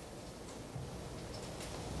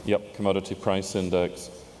 Yep, commodity price index.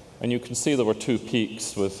 And you can see there were 2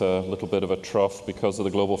 peaks with a little bit of a trough because of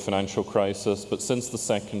the global financial crisis. But since the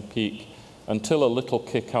second peak, until a little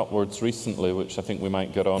kick upwards recently, which I think we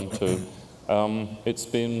might get on to, it's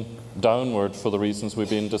been downward for the reasons we've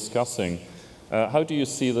been discussing. How do you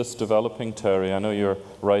see this developing, Terry? I know you're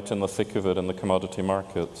right in the thick of it in the commodity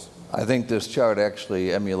markets. I think this chart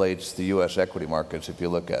actually emulates the U.S. equity markets if you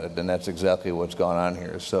look at it, and that's exactly what's gone on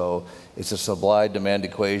here. So it's a supply-demand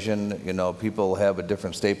equation. People have a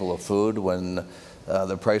different staple of food when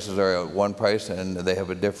the prices are at one price, and they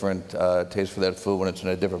have a different taste for that food when it's in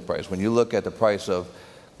a different price. When you look at the price of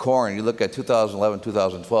corn, you look at 2011,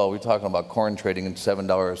 2012, we're talking about corn trading at $7,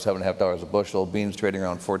 $7.50 a bushel, beans trading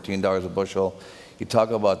around $14 a bushel. You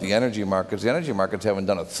talk about the energy markets haven't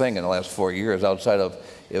done a thing in the last 4 years outside of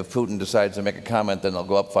if Putin decides to make a comment, then they'll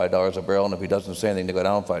go up $5 a barrel, and if he doesn't say anything, they go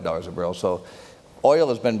down $5 a barrel. So oil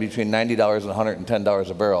has been between $90 and $110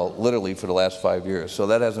 a barrel, literally for the last 5 years. So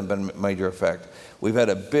that hasn't been a major effect. We've had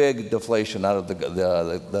a big deflation out of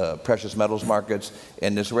the precious metals markets,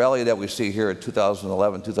 and this rally that we see here at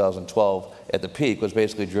 2011, 2012 at the peak was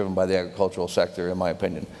basically driven by the agricultural sector, in my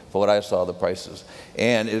opinion, for what I saw the prices.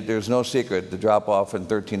 And there's no secret, the drop-off in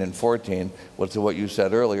 13 and 14 was to what you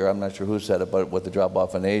said earlier. I'm not sure who said it, but with the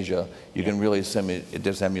drop-off in Asia, you can really it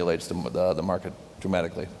just emulates the market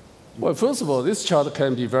dramatically. Well, first of all, this chart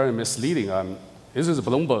can be very misleading. This is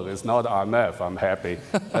Bloomberg, it's not IMF. I'm happy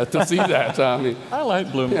to see that. I like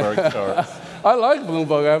Bloomberg charts. I like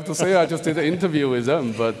Bloomberg, I have to say. I just did an interview with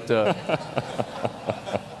them, but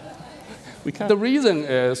the reason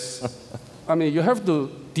is, you have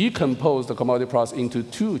to decompose the commodity price into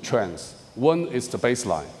 2 trends. One is the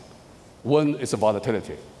baseline. One is the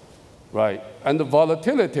volatility, right? And the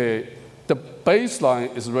volatility, the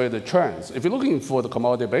baseline is really the trends. If you're looking for the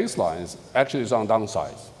commodity baselines, actually it's on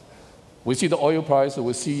downside. We see the oil price,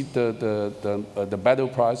 we see the metal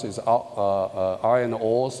prices, iron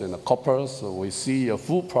ores and the coppers. We see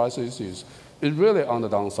food prices is really on the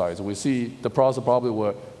downside. We see the price probably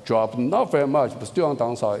will drop, not very much, but still on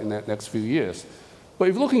downside in the next few years. But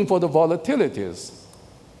if you're looking for the volatilities,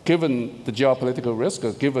 given the geopolitical risk,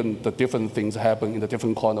 given the different things happen in the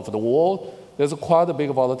different corners of the world, there's quite a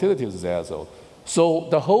big volatilities there. So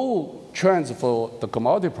the whole trends for the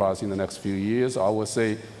commodity price in the next few years, I would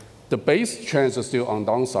say, the base trends are still on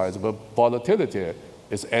downside, but volatility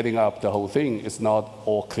is adding up the whole thing. It's not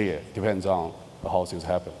all clear. Depends on how things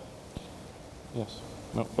happen. Yes.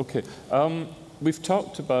 No, okay. We've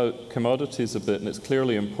talked about commodities a bit, and it's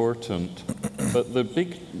clearly important. But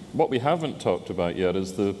what we haven't talked about yet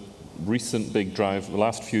is the recent big drive, the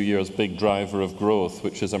last few years' big driver of growth,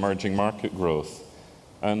 which is emerging market growth.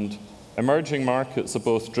 And emerging markets are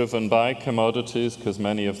both driven by commodities, because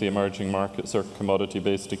many of the emerging markets are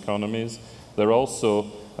commodity-based economies. They're also,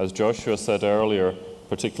 as Joshua said earlier,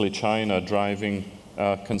 particularly China, driving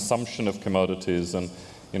consumption of commodities, and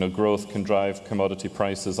growth can drive commodity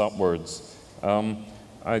prices upwards.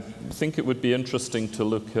 I think it would be interesting to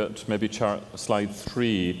look at maybe slide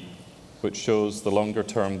 3, which shows the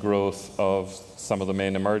longer-term growth of some of the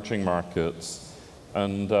main emerging markets.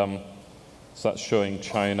 And so that's showing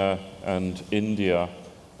China and India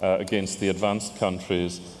against the advanced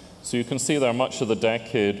countries. So you can see there much of the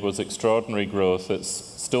decade was extraordinary growth. It's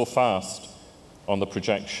still fast on the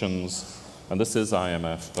projections. And this is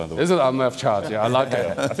IMF, by the way. This is IMF chart, yeah, I like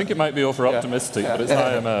it. I think it might be over-optimistic, but it's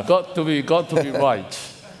IMF. Got to be right.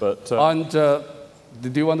 But, and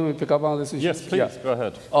do you want me to pick up on this issue? Yes, please, go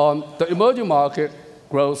ahead. The emerging market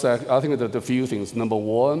growth, I think the few things. Number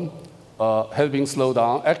one, has been slowed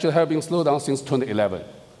down. Actually, has been slowed down since 2011.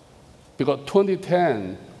 Because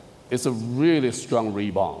 2010 is a really strong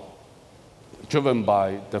rebound, driven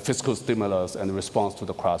by the fiscal stimulus and the response to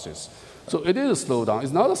the crisis. So it is a slowdown.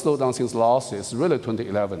 It's not a slowdown since last year. It's really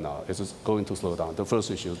 2011 now. It's going to slow down, the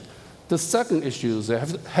first issue. The second issue is they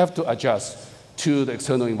have to adjust to the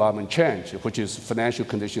external environment change, which is financial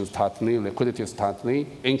conditions tightening, liquidity is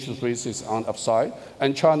tightening, interest rates is on the upside,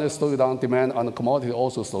 and China is slowing down, demand on the commodity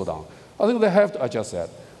also slow down. I think they have to adjust that.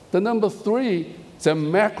 The number three, the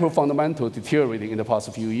macro fundamental deteriorating in the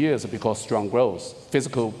past few years because strong growth.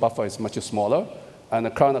 Fiscal buffer is much smaller, and the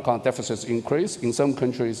current account deficits increase. In some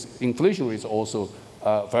countries, inflation rates also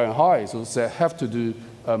very high, so they have to do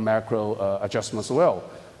a macro adjustment as well.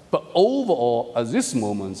 But overall, at this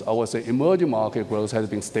moment, I would say emerging market growth has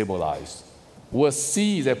been stabilized. We'll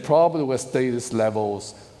see that probably will stay these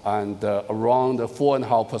levels and around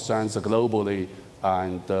 4.5% globally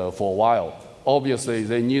and for a while. Obviously,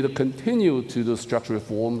 they need to continue to do structural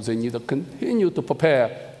reforms. They need to continue to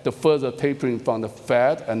prepare the further tapering from the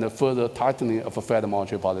Fed and the further tightening of the Fed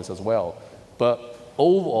monetary policy as well. But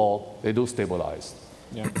overall, they do stabilize.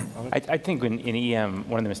 Yeah. I think in EM,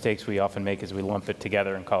 one of the mistakes we often make is we lump it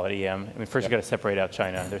together and call it EM. I mean, first you've got to separate out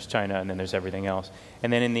China. There's China, and then there's everything else.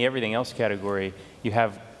 And then in the everything else category, you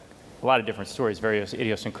have a lot of different stories, very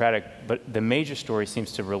idiosyncratic, but the major story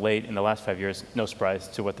seems to relate in the last 5 years, no surprise,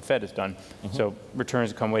 to what the Fed has done. So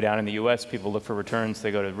returns come way down in the US, people look for returns, they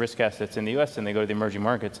go to risk assets in the US, and they go to the emerging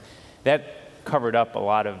markets. That covered up a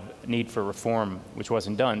lot of need for reform, which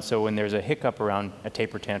wasn't done. So when there's a hiccup around a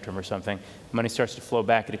taper tantrum or something, money starts to flow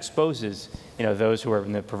back. It exposes, those who are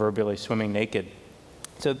in the proverbially swimming naked.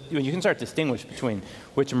 So you can start to distinguish between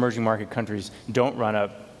which emerging market countries don't run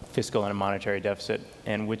a fiscal and a monetary deficit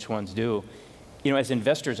and which ones do. As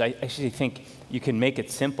investors, I actually think you can make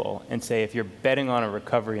it simple and say, if you're betting on a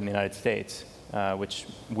recovery in the United States, which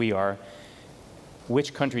we are,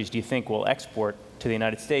 which countries do you think will export to the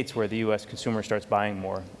United States where the US consumer starts buying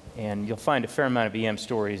more? And you'll find a fair amount of EM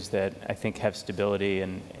stories that I think have stability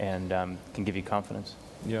and can give you confidence.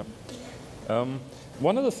 Yeah.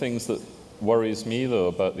 One of the things that worries me, though,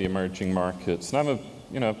 about the emerging markets, and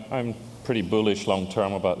I'm pretty bullish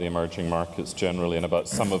long-term about the emerging markets generally, and about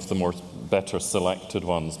some of the more better selected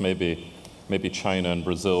ones, maybe China and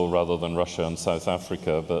Brazil rather than Russia and South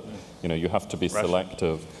Africa, but you have to be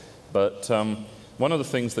selective. But one of the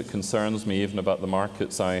things that concerns me even about the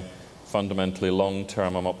markets I fundamentally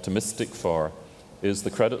long-term I'm optimistic for is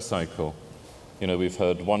the credit cycle. We've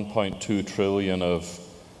had $1.2 trillion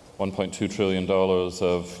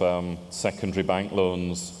of secondary bank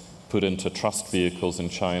loans put into trust vehicles in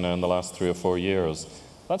China in the last 3 or 4 years.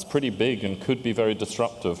 That's pretty big and could be very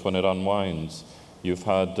disruptive when it unwinds. You've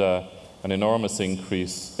had an enormous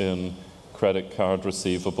increase in credit card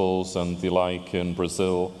receivables and the like in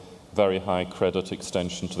Brazil, very high credit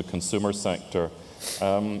extension to the consumer sector.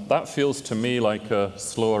 That feels to me like a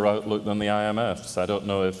slower outlook than the IMF's. I don't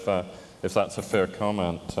know if that's a fair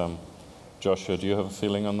comment. Joshua, do you have a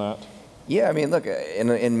feeling on that? Yeah, I mean, look,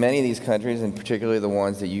 in many of these countries, and particularly the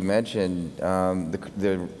ones that you mentioned,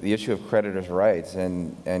 the issue of creditors' rights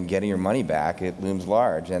and getting your money back, it looms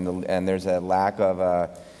large. And there's a lack of a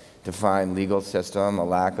defined legal system, a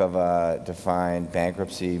lack of a defined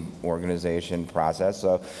bankruptcy organization process.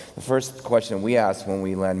 So the first question we ask when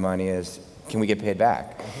we lend money is, can we get paid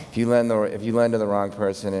back? If you lend to the wrong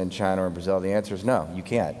person in China or Brazil, the answer is no, you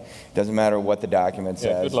can't. It doesn't matter what the document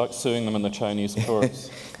says. Good luck suing them in the Chinese courts.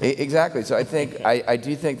 Exactly. So I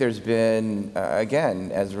do think there's been, again,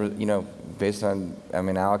 based on,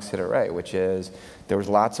 Alex hit it right, which is there was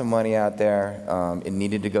lots of money out there. It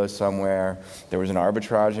needed to go somewhere. There was an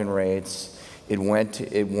arbitrage in rates. It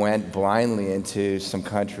went blindly into some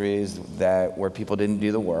countries where people didn't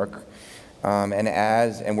do the work.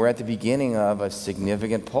 And we're at the beginning of a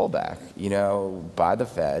significant pullback, by the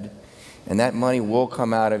Fed, and that money will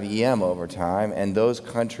come out of EM over time. And those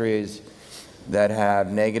countries that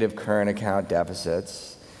have negative current account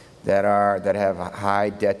deficits, that have high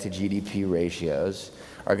debt to GDP ratios,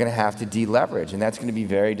 are going to have to deleverage, and that's going to be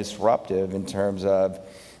very disruptive in terms of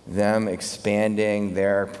them expanding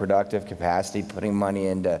their productive capacity, putting money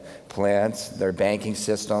into plants, their banking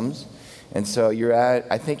systems. And so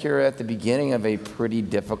I think you're at the beginning of a pretty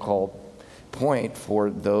difficult point for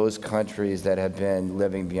those countries that have been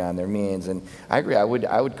living beyond their means. And I agree, I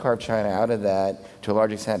would carve China out of that to a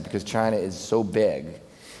large extent, because China is so big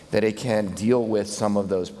that it can deal with some of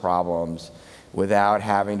those problems without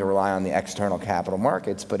having to rely on the external capital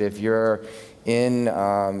markets. But if you're in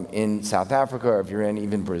South Africa, or if you're in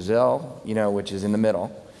even Brazil, which is in the middle,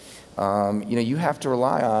 you have to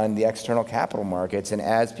rely on the external capital markets. And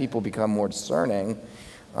as people become more discerning,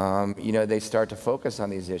 they start to focus on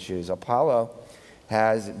these issues.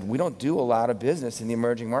 We don't do a lot of business in the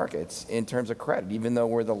emerging markets in terms of credit, even though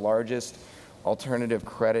we're the largest alternative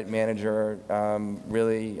credit manager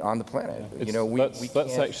really on the planet.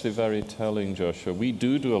 That's actually very telling, Joshua. We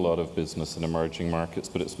do a lot of business in emerging markets,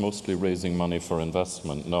 but it's mostly raising money for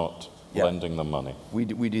investment, not lending them money. We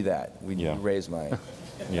do that. We raise money.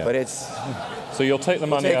 Yeah. But it's so you'll take the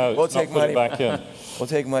money out, not put it back in. We'll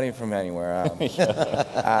take money from anywhere.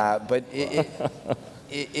 But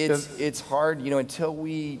it's hard, until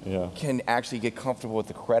we can actually get comfortable with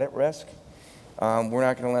the credit risk. we're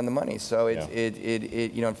not going to lend the money. So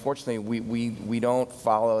unfortunately, we don't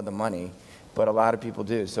follow the money, but a lot of people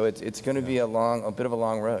do. So it's going to be a bit of a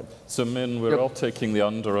long road. So Min, we're all taking the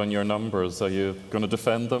under on your numbers. Are you going to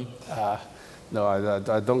defend them? No,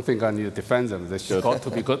 I don't think I need to defend them. They should got to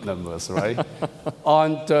be good numbers, right?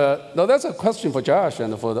 And no, that's a question for Josh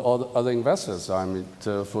and for all the other investors. I mean,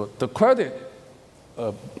 for the credit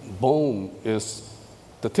boom is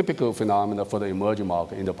the typical phenomenon for the emerging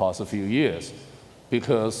market in the past few years,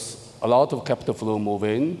 because a lot of capital flow move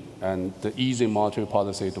in, and the easy monetary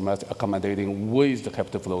policy, domestic accommodating with the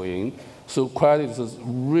capital flow in. So credit is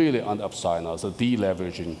really on the upside now. So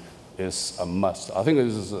deleveraging is a must. I think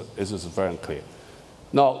this is very clear.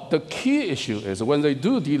 Now, the key issue is when they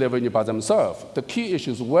do deleveraging by themselves, the key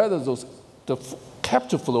issue is whether the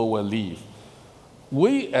capital flow will leave.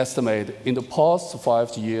 We estimate in the past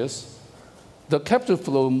 5 years, the capital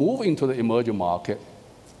flow move into the emerging market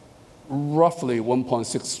roughly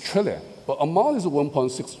 1.6 trillion. But among this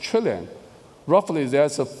 1.6 trillion, roughly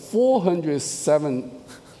there's a $407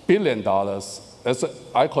 billion,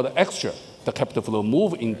 I call it extra, the capital flow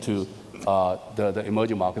move into the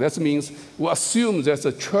emerging market. That means we assume there's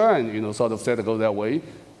a trend, sort of set to go that way,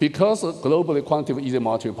 because of globally quantitative easy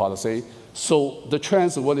monetary policy, so the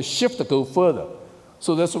trends will shift to go further.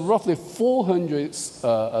 So there's roughly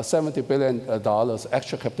 $470 billion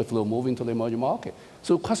extra capital flow moving to the emerging market.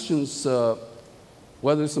 So questions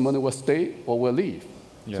whether this money will stay or will leave.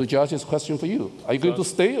 Yeah. So Josh's question for you, are you going to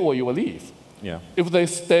stay or you will leave? Yeah. If they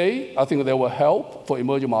stay, I think they will help for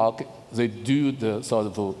emerging market. They do the sort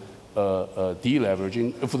of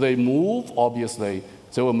deleveraging. If they move, obviously,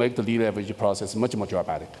 they will make the deleveraging process much more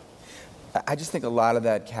dramatic. I just think a lot of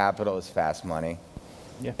that capital is fast money.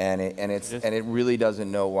 Yeah. And it really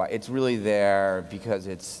doesn't know why. It's really there because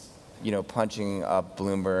it's punching up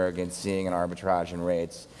Bloomberg and seeing an arbitrage in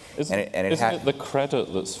rates. Isn't it the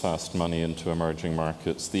credit that's fast money into emerging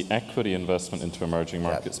markets? The equity investment into emerging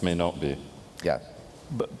markets may not be. Yeah.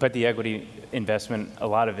 But the equity investment, a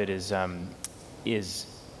lot of it is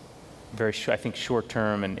very, I think,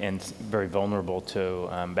 short-term and very vulnerable to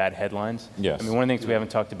bad headlines. Yes. I mean, one of the things we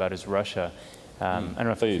haven't talked about is Russia. I don't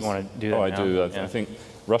know if you want to do that now. I do. I think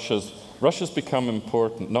Russia's become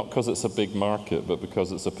important, not because it's a big market, but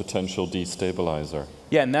because it's a potential destabilizer.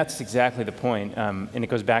 Yeah, and that's exactly the point. And it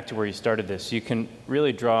goes back to where you started this. You can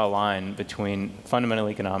really draw a line between fundamental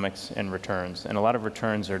economics and returns. And a lot of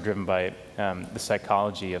returns are driven by the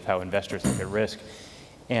psychology of how investors look at risk.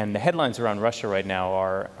 And the headlines around Russia right now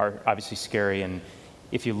are obviously scary. And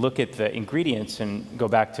if you look at the ingredients and go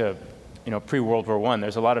back to pre-World War I,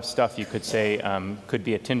 there's a lot of stuff you could say could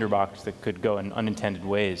be a tinderbox that could go in unintended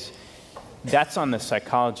ways. That's on the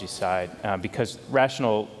psychology side, because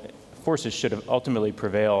rational forces should ultimately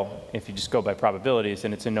prevail if you just go by probabilities,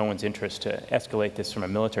 and it's in no one's interest to escalate this from a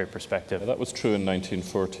military perspective. Yeah, that was true in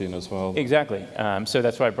 1914 as well. Exactly. So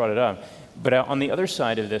that's why I brought it up. But on the other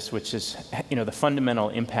side of this, which is the fundamental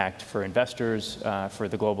impact for investors, for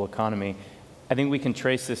the global economy, I think we can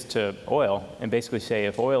trace this to oil and basically say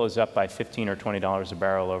if oil is up by $15 or $20 a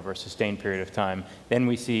barrel over a sustained period of time, then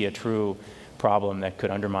we see a true problem that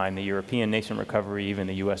could undermine the European nascent recovery, even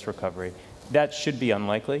the US recovery. That should be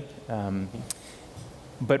unlikely.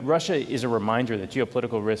 But Russia is a reminder that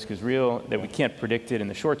geopolitical risk is real, that we can't predict it in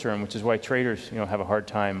the short term, which is why traders have a hard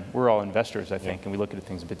time. We're all investors, I think, and we look at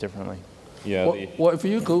things a bit differently. Yeah. Well, if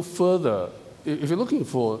you go further, if you're looking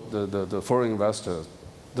for the foreign investors,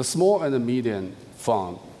 the small and the medium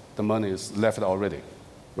fund, the money is left already,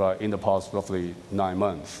 right, in the past roughly 9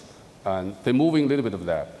 months. And they're moving a little bit of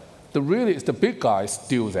that. Really, it's the big guys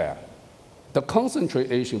still there. The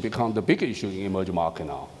concentration becomes the big issue in emerging market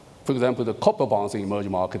now. For example, the corporate bonds in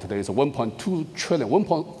emerging market today is 1.2 trillion,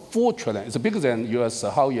 1.4 trillion. It's bigger than US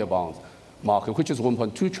high-yield bonds market, which is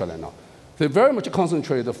 1.2 trillion now. They very much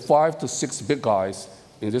concentrate the 5 to 6 big guys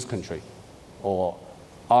in this country. So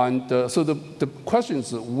the question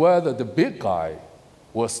is whether the big guy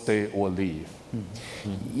will stay or leave.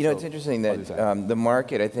 It's interesting that the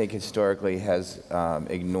market, I think, historically has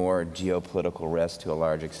ignored geopolitical risk to a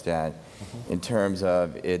large extent in terms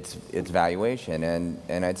of its valuation.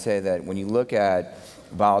 And I'd say that when you look at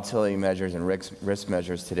volatility measures and risk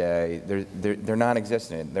measures today, they're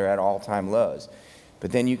non-existent. They're at all-time lows.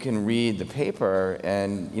 But then you can read the paper,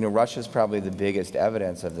 and Russia's probably the biggest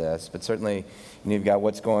evidence of this. But certainly, you've got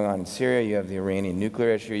what's going on in Syria. You have the Iranian nuclear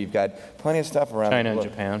issue. You've got plenty of stuff around China the globe.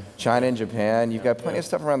 and Japan. China and Japan. You've got plenty of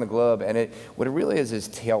stuff around the globe, and what it really is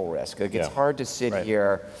tail risk. Like it's hard to sit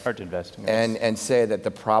here hard to invest in and say that the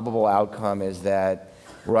probable outcome is that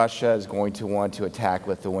Russia is going to want to attack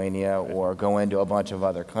Lithuania or go into a bunch of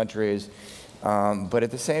other countries. But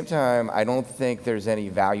at the same time, I don't think there's any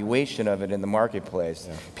valuation of it in the marketplace.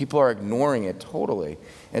 Yeah. People are ignoring it totally.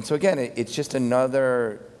 And so again, it's just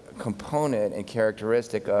another component and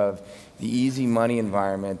characteristic of the easy money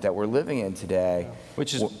environment that we're living in today. Yeah.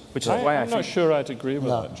 Which is why I'm not sure I'd agree with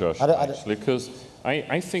that, Josh, actually, because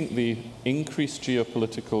I think the increased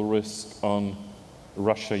geopolitical risk on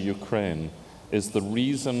Russia, Ukraine, is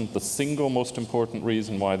the single most important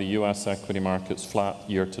reason why the US equity market's flat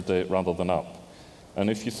year to date rather than up. And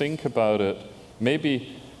if you think about it,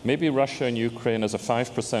 maybe Russia and Ukraine has a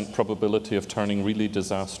 5% probability of turning really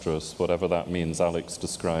disastrous, whatever that means. Alex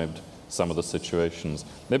described some of the situations.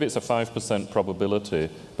 Maybe it's a 5% probability,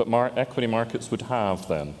 but equity markets would have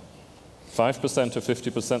then 5% to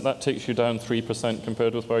 50%, that takes you down 3%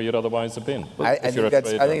 compared with where you'd otherwise have been. I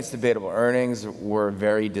think it's debatable. Earnings were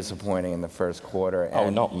very disappointing in the first quarter.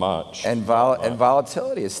 And, not much. And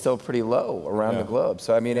volatility is still pretty low around the globe.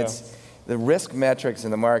 So, I mean, it's the risk metrics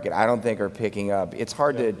in the market, I don't think are picking up. It's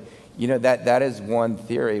hard to, that is one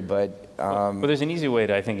theory, but... Well, there's an easy way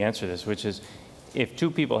to, I think, answer this, which is if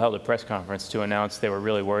two people held a press conference to announce they were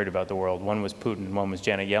really worried about the world, one was Putin and one was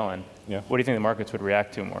Janet Yellen, what do you think the markets would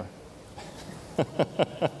react to more?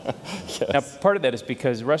 Yes. Now, part of that is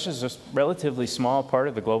because Russia's a relatively small part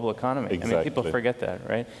of the global economy. Exactly. I mean, people forget that,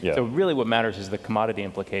 right? Yeah. So really what matters is the commodity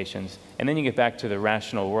implications. And then you get back to the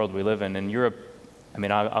rational world we live in. In Europe, I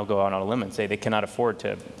mean, I'll go out on a limb and say they cannot afford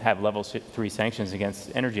to have level 3 sanctions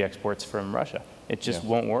against energy exports from Russia. It just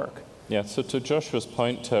won't work. Yeah, so to Joshua's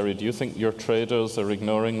point, Terry, do you think your traders are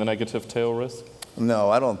ignoring the negative tail risk? No,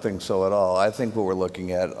 I don't think so at all. I think what we're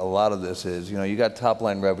looking at, a lot of this is, you got top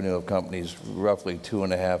line revenue of companies roughly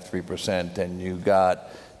 2.5%, 3%, and you got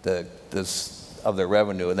this of their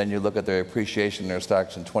revenue, and then you look at their appreciation in their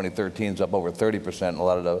stocks in 2013 is up over 30% in a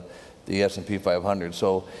lot of the S&P 500.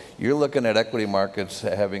 So you're looking at equity markets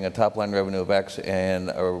having a top line revenue of X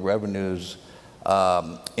and revenues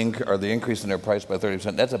or the increase in their price by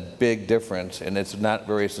 30%, that's a big difference, and it's not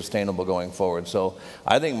very sustainable going forward. So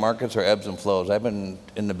I think markets are ebbs and flows. I've been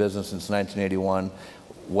in the business since 1981.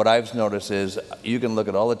 What I've noticed is you can look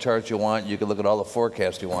at all the charts you want, you can look at all the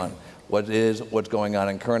forecasts you want. What's going on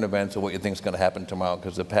in current events and what you think is going to happen tomorrow,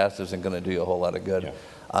 because the past isn't going to do you a whole lot of good. Yeah.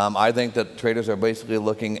 I think that traders are basically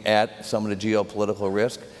looking at some of the geopolitical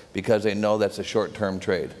risk because they know that's a short-term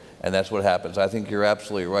trade. And that's what happens. I think you're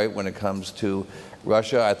absolutely right when it comes to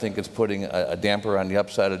Russia. I think it's putting a damper on the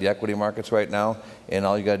upside of the equity markets right now. And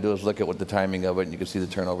all you got to do is look at what the timing of it, and you can see the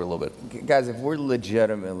turnover a little bit. Guys, if we're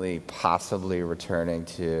legitimately possibly returning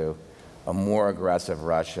to a more aggressive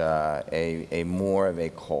Russia, a more of a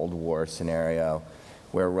Cold War scenario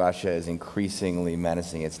where Russia is increasingly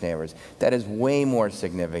menacing its neighbors, that is way more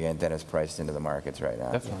significant than is priced into the markets right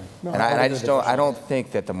now. Definitely. No, and I just don't, I don't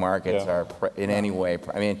think that the markets are in any way,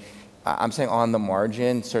 I mean, I'm saying on the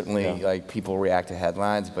margin, certainly like people react to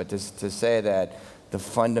headlines, but just to say that the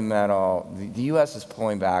fundamental, the U.S. is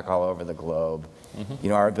pulling back all over the globe.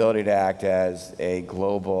 Mm-hmm. Our ability to act as a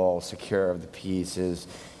global secure of the peace is,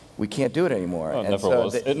 we can't do it anymore. Well,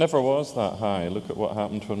 it never was that high. Look at what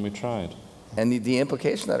happened when we tried. And the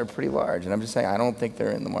implications of that are pretty large. And I'm just saying, I don't think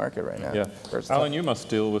they're in the market right now. Yeah. Alan, you must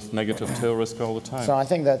deal with negative tail risk all the time. So I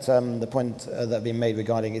think that the point that being made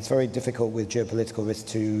regarding it's very difficult with geopolitical risk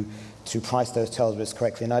to price those tail risks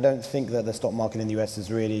correctly. And I don't think that the stock market in the US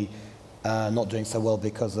is really not doing so well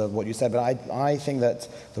because of what you said. But I think that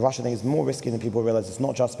the Russia thing is more risky than people realize. It's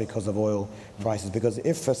not just because of oil prices. Because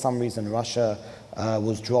if for some reason Russia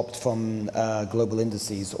was dropped from global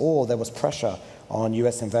indices, or there was pressure on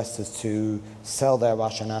US investors to sell their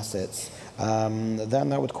Russian assets, then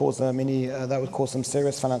that would cause some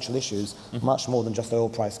serious financial issues, much more than just the oil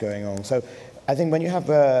price going on. So I think when you have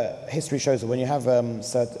history shows that when you have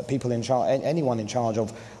people in charge, anyone in charge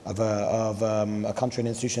of a country and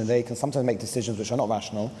institution, they can sometimes make decisions which are not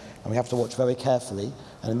rational, and we have to watch very carefully.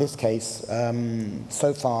 And in this case,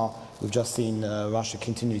 so far we've just seen Russia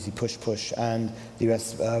continuously push, and the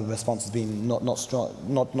US response has been not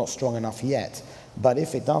strong enough yet. But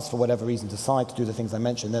if it does, for whatever reason, decide to do the things I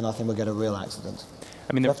mentioned, then I think we'll get a real accident.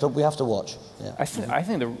 I mean, we have to watch. Yeah. I think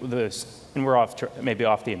and we're maybe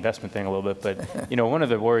off the investment thing a little bit, but one of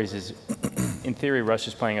the worries is, in theory,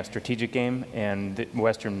 Russia's playing a strategic game, and the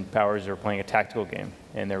Western powers are playing a tactical game,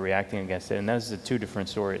 and they're reacting against it. And those are the two different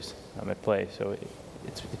stories at play. So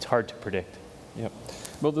it's hard to predict. Yeah.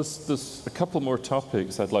 Well, there's a couple more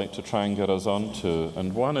topics I'd like to try and get us onto,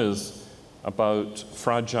 and one is about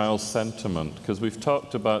fragile sentiment, because we've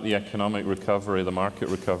talked about the economic recovery, the market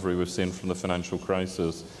recovery we've seen from the financial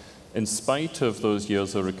crisis. In spite of those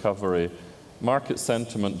years of recovery, market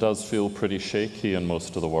sentiment does feel pretty shaky in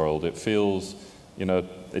most of the world. It feels You know,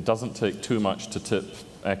 it doesn't take too much to tip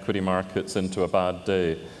equity markets into a bad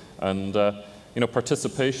day. And you know,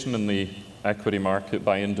 participation in the equity market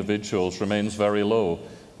by individuals remains very low.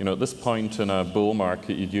 You know, at this point in a bull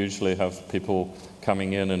market, you'd usually have people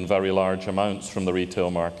coming in very large amounts from the retail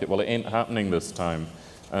market. Well, it ain't happening this time.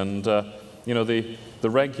 And you know, the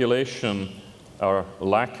regulation, or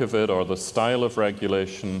lack of it, or the style of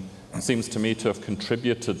regulation seems to me to have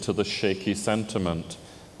contributed to the shaky sentiment.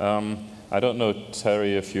 I don't know,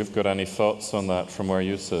 Terry, if you've got any thoughts on that from where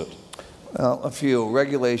you sit. Well, a few.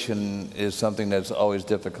 Regulation is something that's always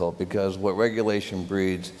difficult, because what regulation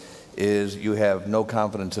breeds is you have no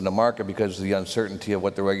confidence in the market because of the uncertainty of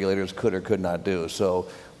what the regulators could or could not do. So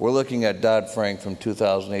we're looking at Dodd-Frank from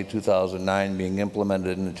 2008, 2009 being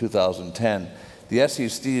implemented in 2010. The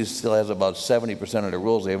SEC still has about 70% of the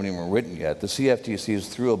rules they haven't even written yet. The CFTC is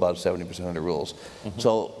through about 70% of the rules.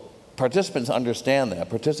 So participants understand that.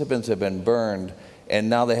 Participants have been burned, and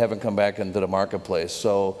now they haven't come back into the marketplace.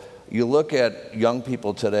 So you look at young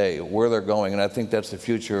people today, where they're going, and I think that's the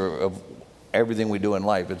future of everything we do in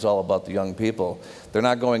life. It's all about the young people. They're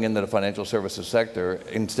not going into the financial services sector.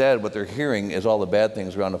 Instead, what they're hearing is all the bad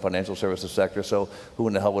things around the financial services sector, so who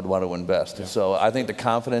in the hell would want to invest? Yeah. So I think the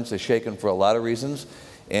confidence is shaken for a lot of reasons,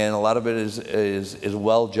 and a lot of it is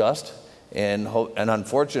well just, and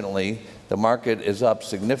unfortunately, the market is up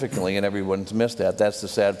significantly, and everyone's missed that. That's the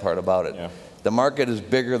sad part about it. Yeah. The market is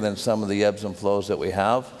bigger than some of the ebbs and flows that we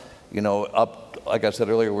have. You know, up, like I said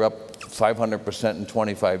earlier, we're up 500% in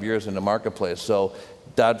 25 years in the marketplace. So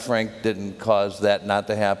Dodd-Frank didn't cause that not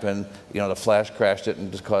to happen. You know, the flash crash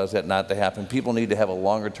didn't cause that not to happen. People need to have a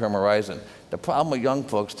longer term horizon. The problem with young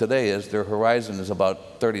folks today is their horizon is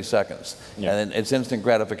about 30 seconds. Yeah. And it's instant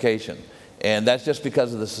gratification. And that's just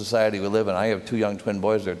because of the society we live in. I have two young twin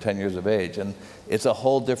boys that are 10 years of age, and it's a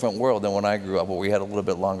whole different world than when I grew up, where we had a little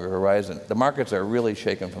bit longer horizon. The markets are really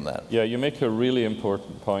shaken from that. Yeah, you make a really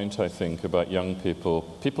important point, I think, about young people.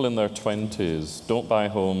 People in their 20s don't buy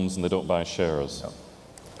homes and they don't buy shares. No.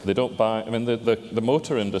 They don't buy, I mean, the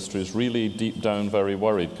motor industry is really deep down very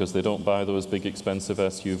worried because they don't buy those big expensive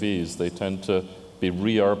SUVs. They tend to be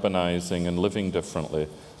re-urbanizing and living differently.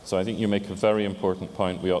 So I think you make a very important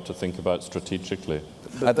point we ought to think about strategically.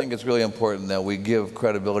 I think it's really important that we give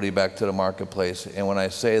credibility back to the marketplace. And when I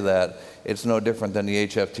say that, it's no different than the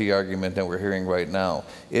HFT argument that we're hearing right now.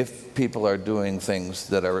 If people are doing things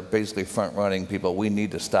that are basically front-running people, we need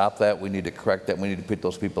to stop that, we need to correct that, we need to put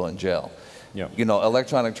those people in jail. Yeah. You know,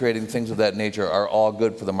 electronic trading, things of that nature are all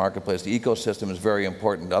good for the marketplace. The ecosystem is very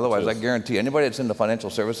important. Otherwise, I guarantee anybody that's in the financial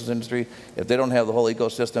services industry, if they don't have the whole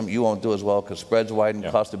ecosystem, you won't do as well because spreads widen,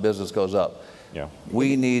 cost of business goes up. Yeah.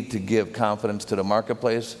 We need to give confidence to the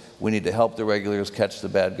marketplace. We need to help the regulators catch the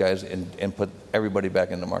bad guys and put everybody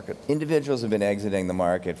back in the market. Individuals have been exiting the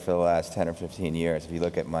market for the last 10 or 15 years. If you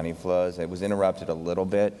look at money flows, it was interrupted a little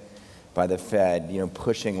bit by the Fed, you know,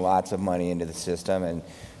 pushing lots of money into the system.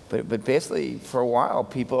 But basically, for a while,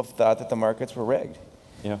 people have thought that the markets were rigged.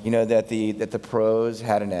 Yeah. You know, that the pros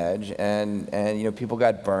had an edge, and you know, people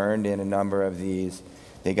got burned in a number of these.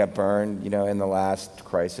 They got burned, you know, in the last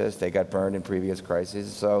crisis. They got burned in previous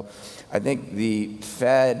crises. So I think the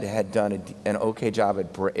Fed had done an okay job at,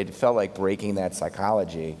 it felt like breaking that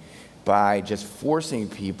psychology by just forcing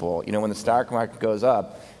people, you know, when the stock market goes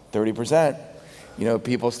up 30%, you know,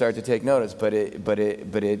 people start to take notice, but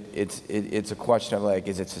it's a question of, like,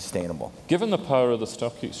 is it sustainable? Given the power of the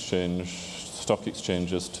stock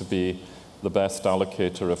exchanges to be the best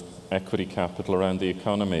allocator of equity capital around the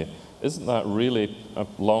economy, isn't that really a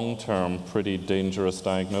long-term, pretty dangerous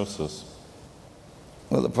diagnosis?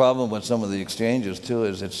 Well, the problem with some of the exchanges, too,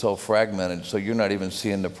 is it's so fragmented, so you're not even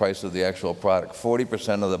seeing the price of the actual product.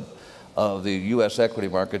 40% of the U.S. equity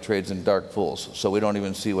market trades in dark pools, so we don't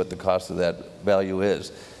even see what the cost of that value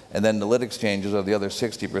is. And then the lit exchanges are the other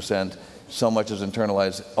 60%. So much is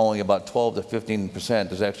internalized, only about 12 to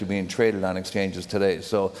 15% is actually being traded on exchanges today.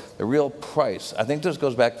 So the real price, I think this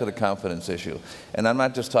goes back to the confidence issue. And I'm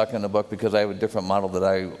not just talking in the book because I have a different model that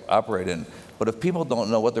I operate in. But if people don't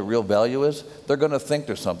know what the real value is, they're going to think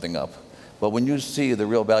there's something up. But when you see the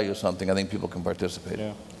real value of something, I think people can participate.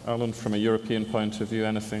 Yeah. Alan, from a European point of view,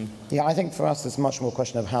 anything? Yeah, I think for us it's much more a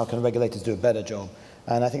question of how can regulators do a better job.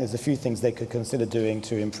 And I think there's a few things they could consider doing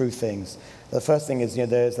to improve things. The first thing is, you know,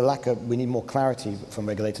 there's a lack of, we need more clarity from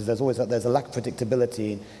regulators. There's a lack of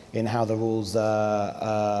predictability in how the rules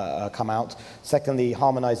come out. Secondly,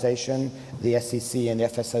 harmonization. The SEC and the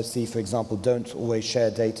FSOC, for example, don't always share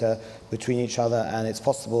data between each other, and it's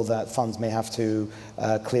possible that funds may have to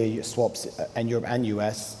clear swaps in Europe and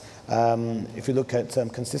US. If you look at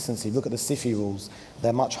consistency, look at the SIFI rules.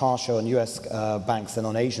 They're much harsher on US banks than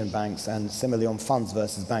on Asian banks, and similarly on funds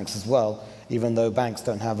versus banks as well, even though banks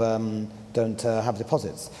don't have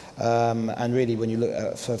deposits. And really, when you look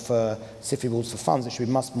at for SIFI rules for funds, it should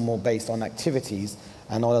be much more based on activities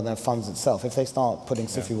and other than funds itself. If they start putting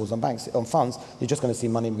SIFI rules on funds, you're just going to see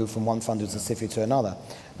money move from one fund as a SIFI to another.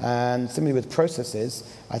 And similarly with processes,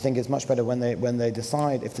 I think it's much better when they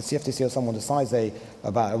decide, if the CFTC or someone decides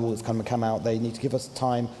about a rule that's going to come out, they need to give us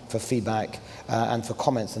time for feedback and for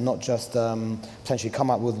comments, and not just potentially come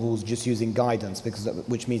up with rules just using guidance,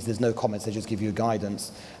 which means there's no comments, they just give you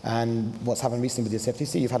guidance. And what's happened recently with the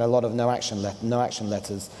CFTC, you've had a lot of no action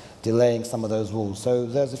letters delaying some of those rules. So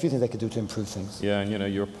there's a few things they could do to improve things. Yeah,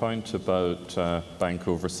 and your point about bank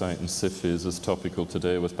oversight and SIFIs is topical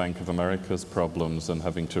today with Bank of America's problems and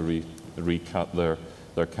having to recut their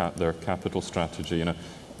capital strategy.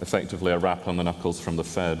 Effectively a rap on the knuckles from the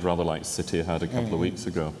Fed, rather like Citi had a couple of weeks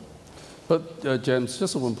ago. But James,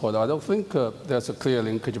 just one point. I don't think there's a clear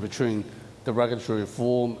linkage between the regulatory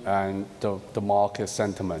reform and the market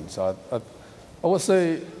sentiment. I would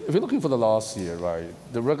say, if you're looking for the last year, right,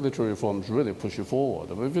 the regulatory reforms really push you forward.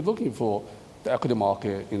 But if you're looking for the equity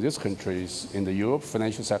market in these countries, in the Europe,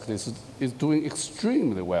 financial sector is doing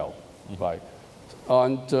extremely well, right?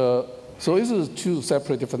 And so these are two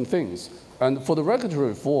separate different things. And for the regulatory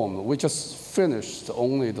reform, we just finished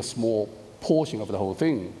only the small portion of the whole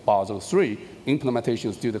thing, Basel III. Implementation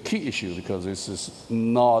is still the key issue because this is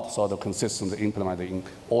not sort of consistently implemented in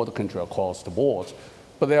all the countries across the board.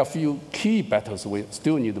 But there are a few key battles we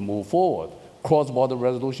still need to move forward. Cross-border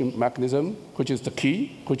resolution mechanism, which is the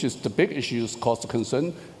key, which is the big issues caused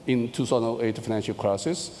concern in 2008 financial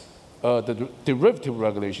crisis. The derivative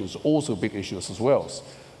regulations also big issues as well.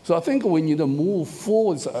 So I think we need to move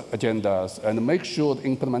forward agendas and make sure the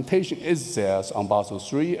implementation is there on Basel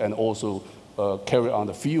III, and also carry on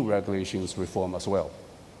the fee regulations reform as well.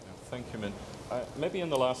 Thank you, Min. Maybe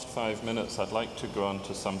in the last 5 minutes, I'd like to go on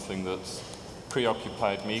to something that's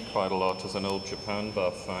preoccupied me quite a lot as an old Japan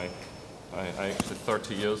buff. I actually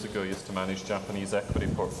 30 years ago used to manage Japanese equity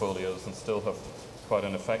portfolios and still have quite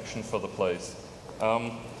an affection for the place.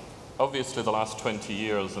 Obviously, the last 20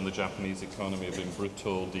 years in the Japanese economy have been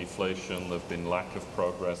brutal deflation. There have been lack of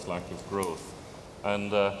progress, lack of growth. And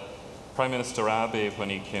Prime Minister Abe, when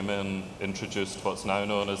he came in, introduced what's now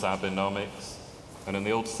known as Abenomics. And in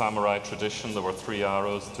the old samurai tradition, there were 3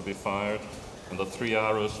 arrows to be fired. And the 3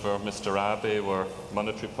 arrows for Mr. Abe were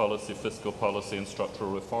monetary policy, fiscal policy, and structural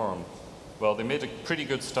reform. Well, they made a pretty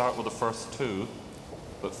good start with the first 2,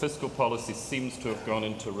 but fiscal policy seems to have gone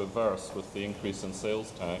into reverse with the increase in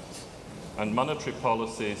sales tax. And monetary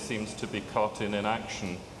policy seems to be caught in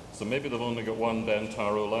inaction. So maybe they've only got 1 bent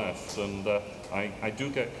arrow left. And I do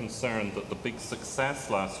get concerned that the big success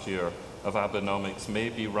last year of Abenomics may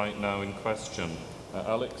be right now in question.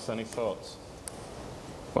 Alex, any thoughts?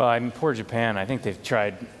 Well, I'm poor Japan. I think they've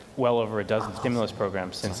tried well over a dozen stimulus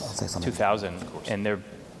programs since 2000, and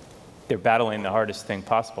they're battling the hardest thing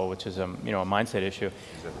possible, which is a mindset issue.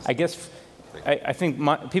 I guess I think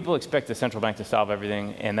people expect the central bank to solve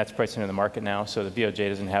everything, and that's priced into the market now. So the BOJ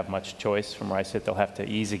doesn't have much choice. From where I sit, they'll have to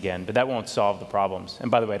ease again, but that won't solve the problems.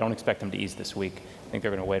 And by the way, I don't expect them to ease this week. I think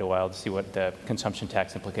they're going to wait a while to see what the consumption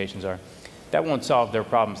tax implications are. That won't solve their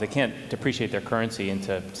problems. They can't depreciate their currency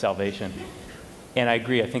into salvation. And I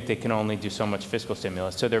agree, I think they can only do so much fiscal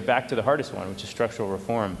stimulus. So they're back to the hardest one, which is structural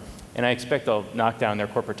reform. And I expect they'll knock down their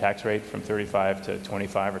corporate tax rate from 35 to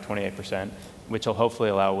 25 or 28%, which will hopefully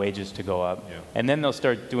allow wages to go up. Yeah. And then they'll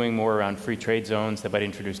start doing more around free trade zones. They might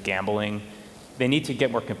introduce gambling. They need to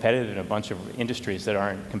get more competitive in a bunch of industries that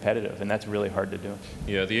aren't competitive, and that's really hard to do.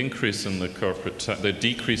 Yeah, the increase in the the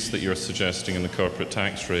decrease that you're suggesting in the corporate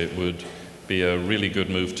tax rate would be a really good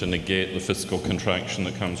move to negate the fiscal contraction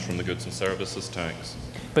that comes from the goods and services tax.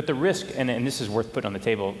 But the risk, and this is worth putting on the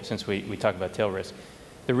table since we talk about tail risk,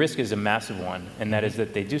 the risk is a massive one, and that is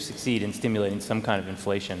that they do succeed in stimulating some kind of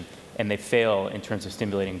inflation, and they fail in terms of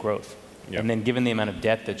stimulating growth. Yep. And then given the amount of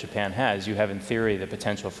debt that Japan has, you have in theory the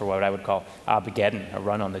potential for what I would call Armageddon, a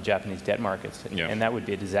run on the Japanese debt markets, yep. And that would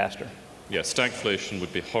be a disaster. Yeah, stagflation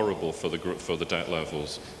would be horrible for the debt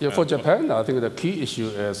levels. Yeah, for Japan, I think the key issue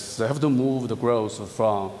is they have to move the growth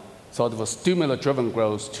from sort of a stimulus-driven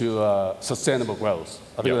growth to sustainable growth.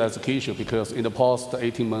 I think that's the key issue because in the past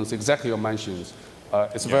 18 months, exactly you mentioned,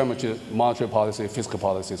 it's very much a monetary policy, fiscal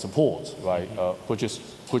policy support, right? Which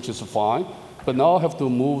is fine. But now have to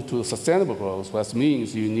move to sustainable growth, which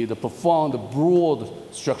means you need to perform the broad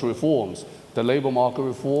structural reforms the labor market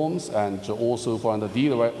reforms, and also for the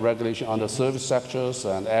deregulation on the service sectors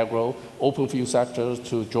and agro, open field sectors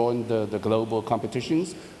to join the global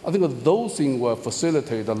competitions. I think that those things will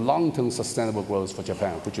facilitate the long-term sustainable growth for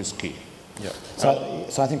Japan, which is key. Yeah.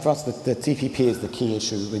 So I think for us, the TPP is the key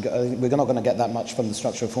issue. We're not going to get that much from the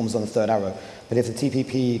structural reforms on the third arrow, but if the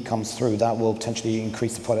TPP comes through, that will potentially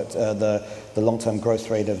increase the long-term growth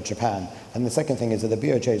rate of Japan. And the second thing is that the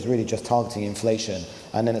BOJ is really just targeting inflation.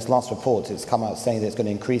 And in its last report, it's come out saying that it's going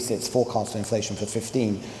to increase its forecast for inflation for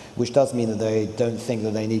 15, which does mean that they don't think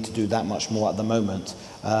that they need to do that much more at the moment.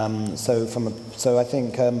 So they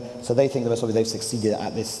think that they've succeeded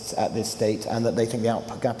at this state, and that they think the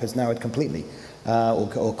output gap is narrowed completely,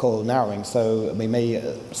 or narrowing. So we may,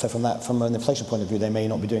 from an inflation point of view, they may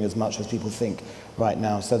not be doing as much as people think right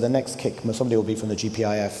now. So the next kick probably will be from the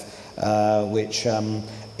GPIF, which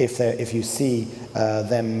if you see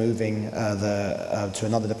them moving to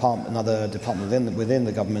another department within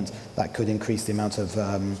the government, that could increase the amount of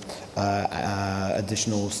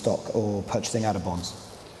additional stock or purchasing out of bonds.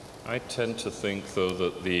 I tend to think, though,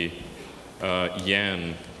 that the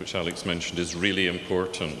yen, which Alex mentioned, is really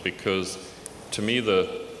important, because to me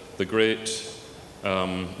the great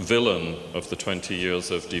villain of the 20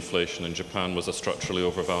 years of deflation in Japan was a structurally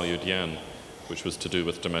overvalued yen, which was to do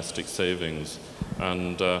with domestic savings.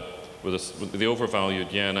 And the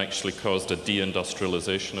overvalued yen actually caused a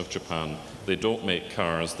deindustrialization of Japan. They don't make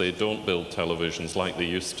cars, they don't build televisions like they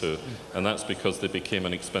used to, and that's because they became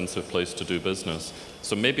an expensive place to do business.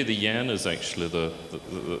 So maybe the yen is actually the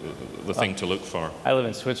thing to look for. I live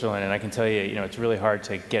in Switzerland, and I can tell you, it's really hard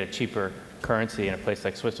to get a cheaper currency in a place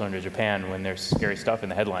like Switzerland or Japan when there's scary stuff in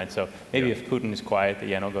the headlines. So maybe if Putin is quiet, the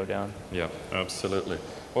yen will go down. Yeah, absolutely.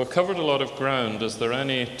 Well, we've covered a lot of ground. Is there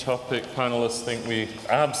any topic panelists think we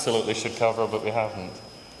absolutely should cover but we haven't?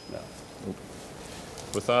 No.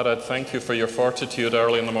 With that, I'd thank you for your fortitude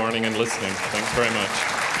early in the morning and listening. Thanks very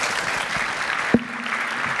much.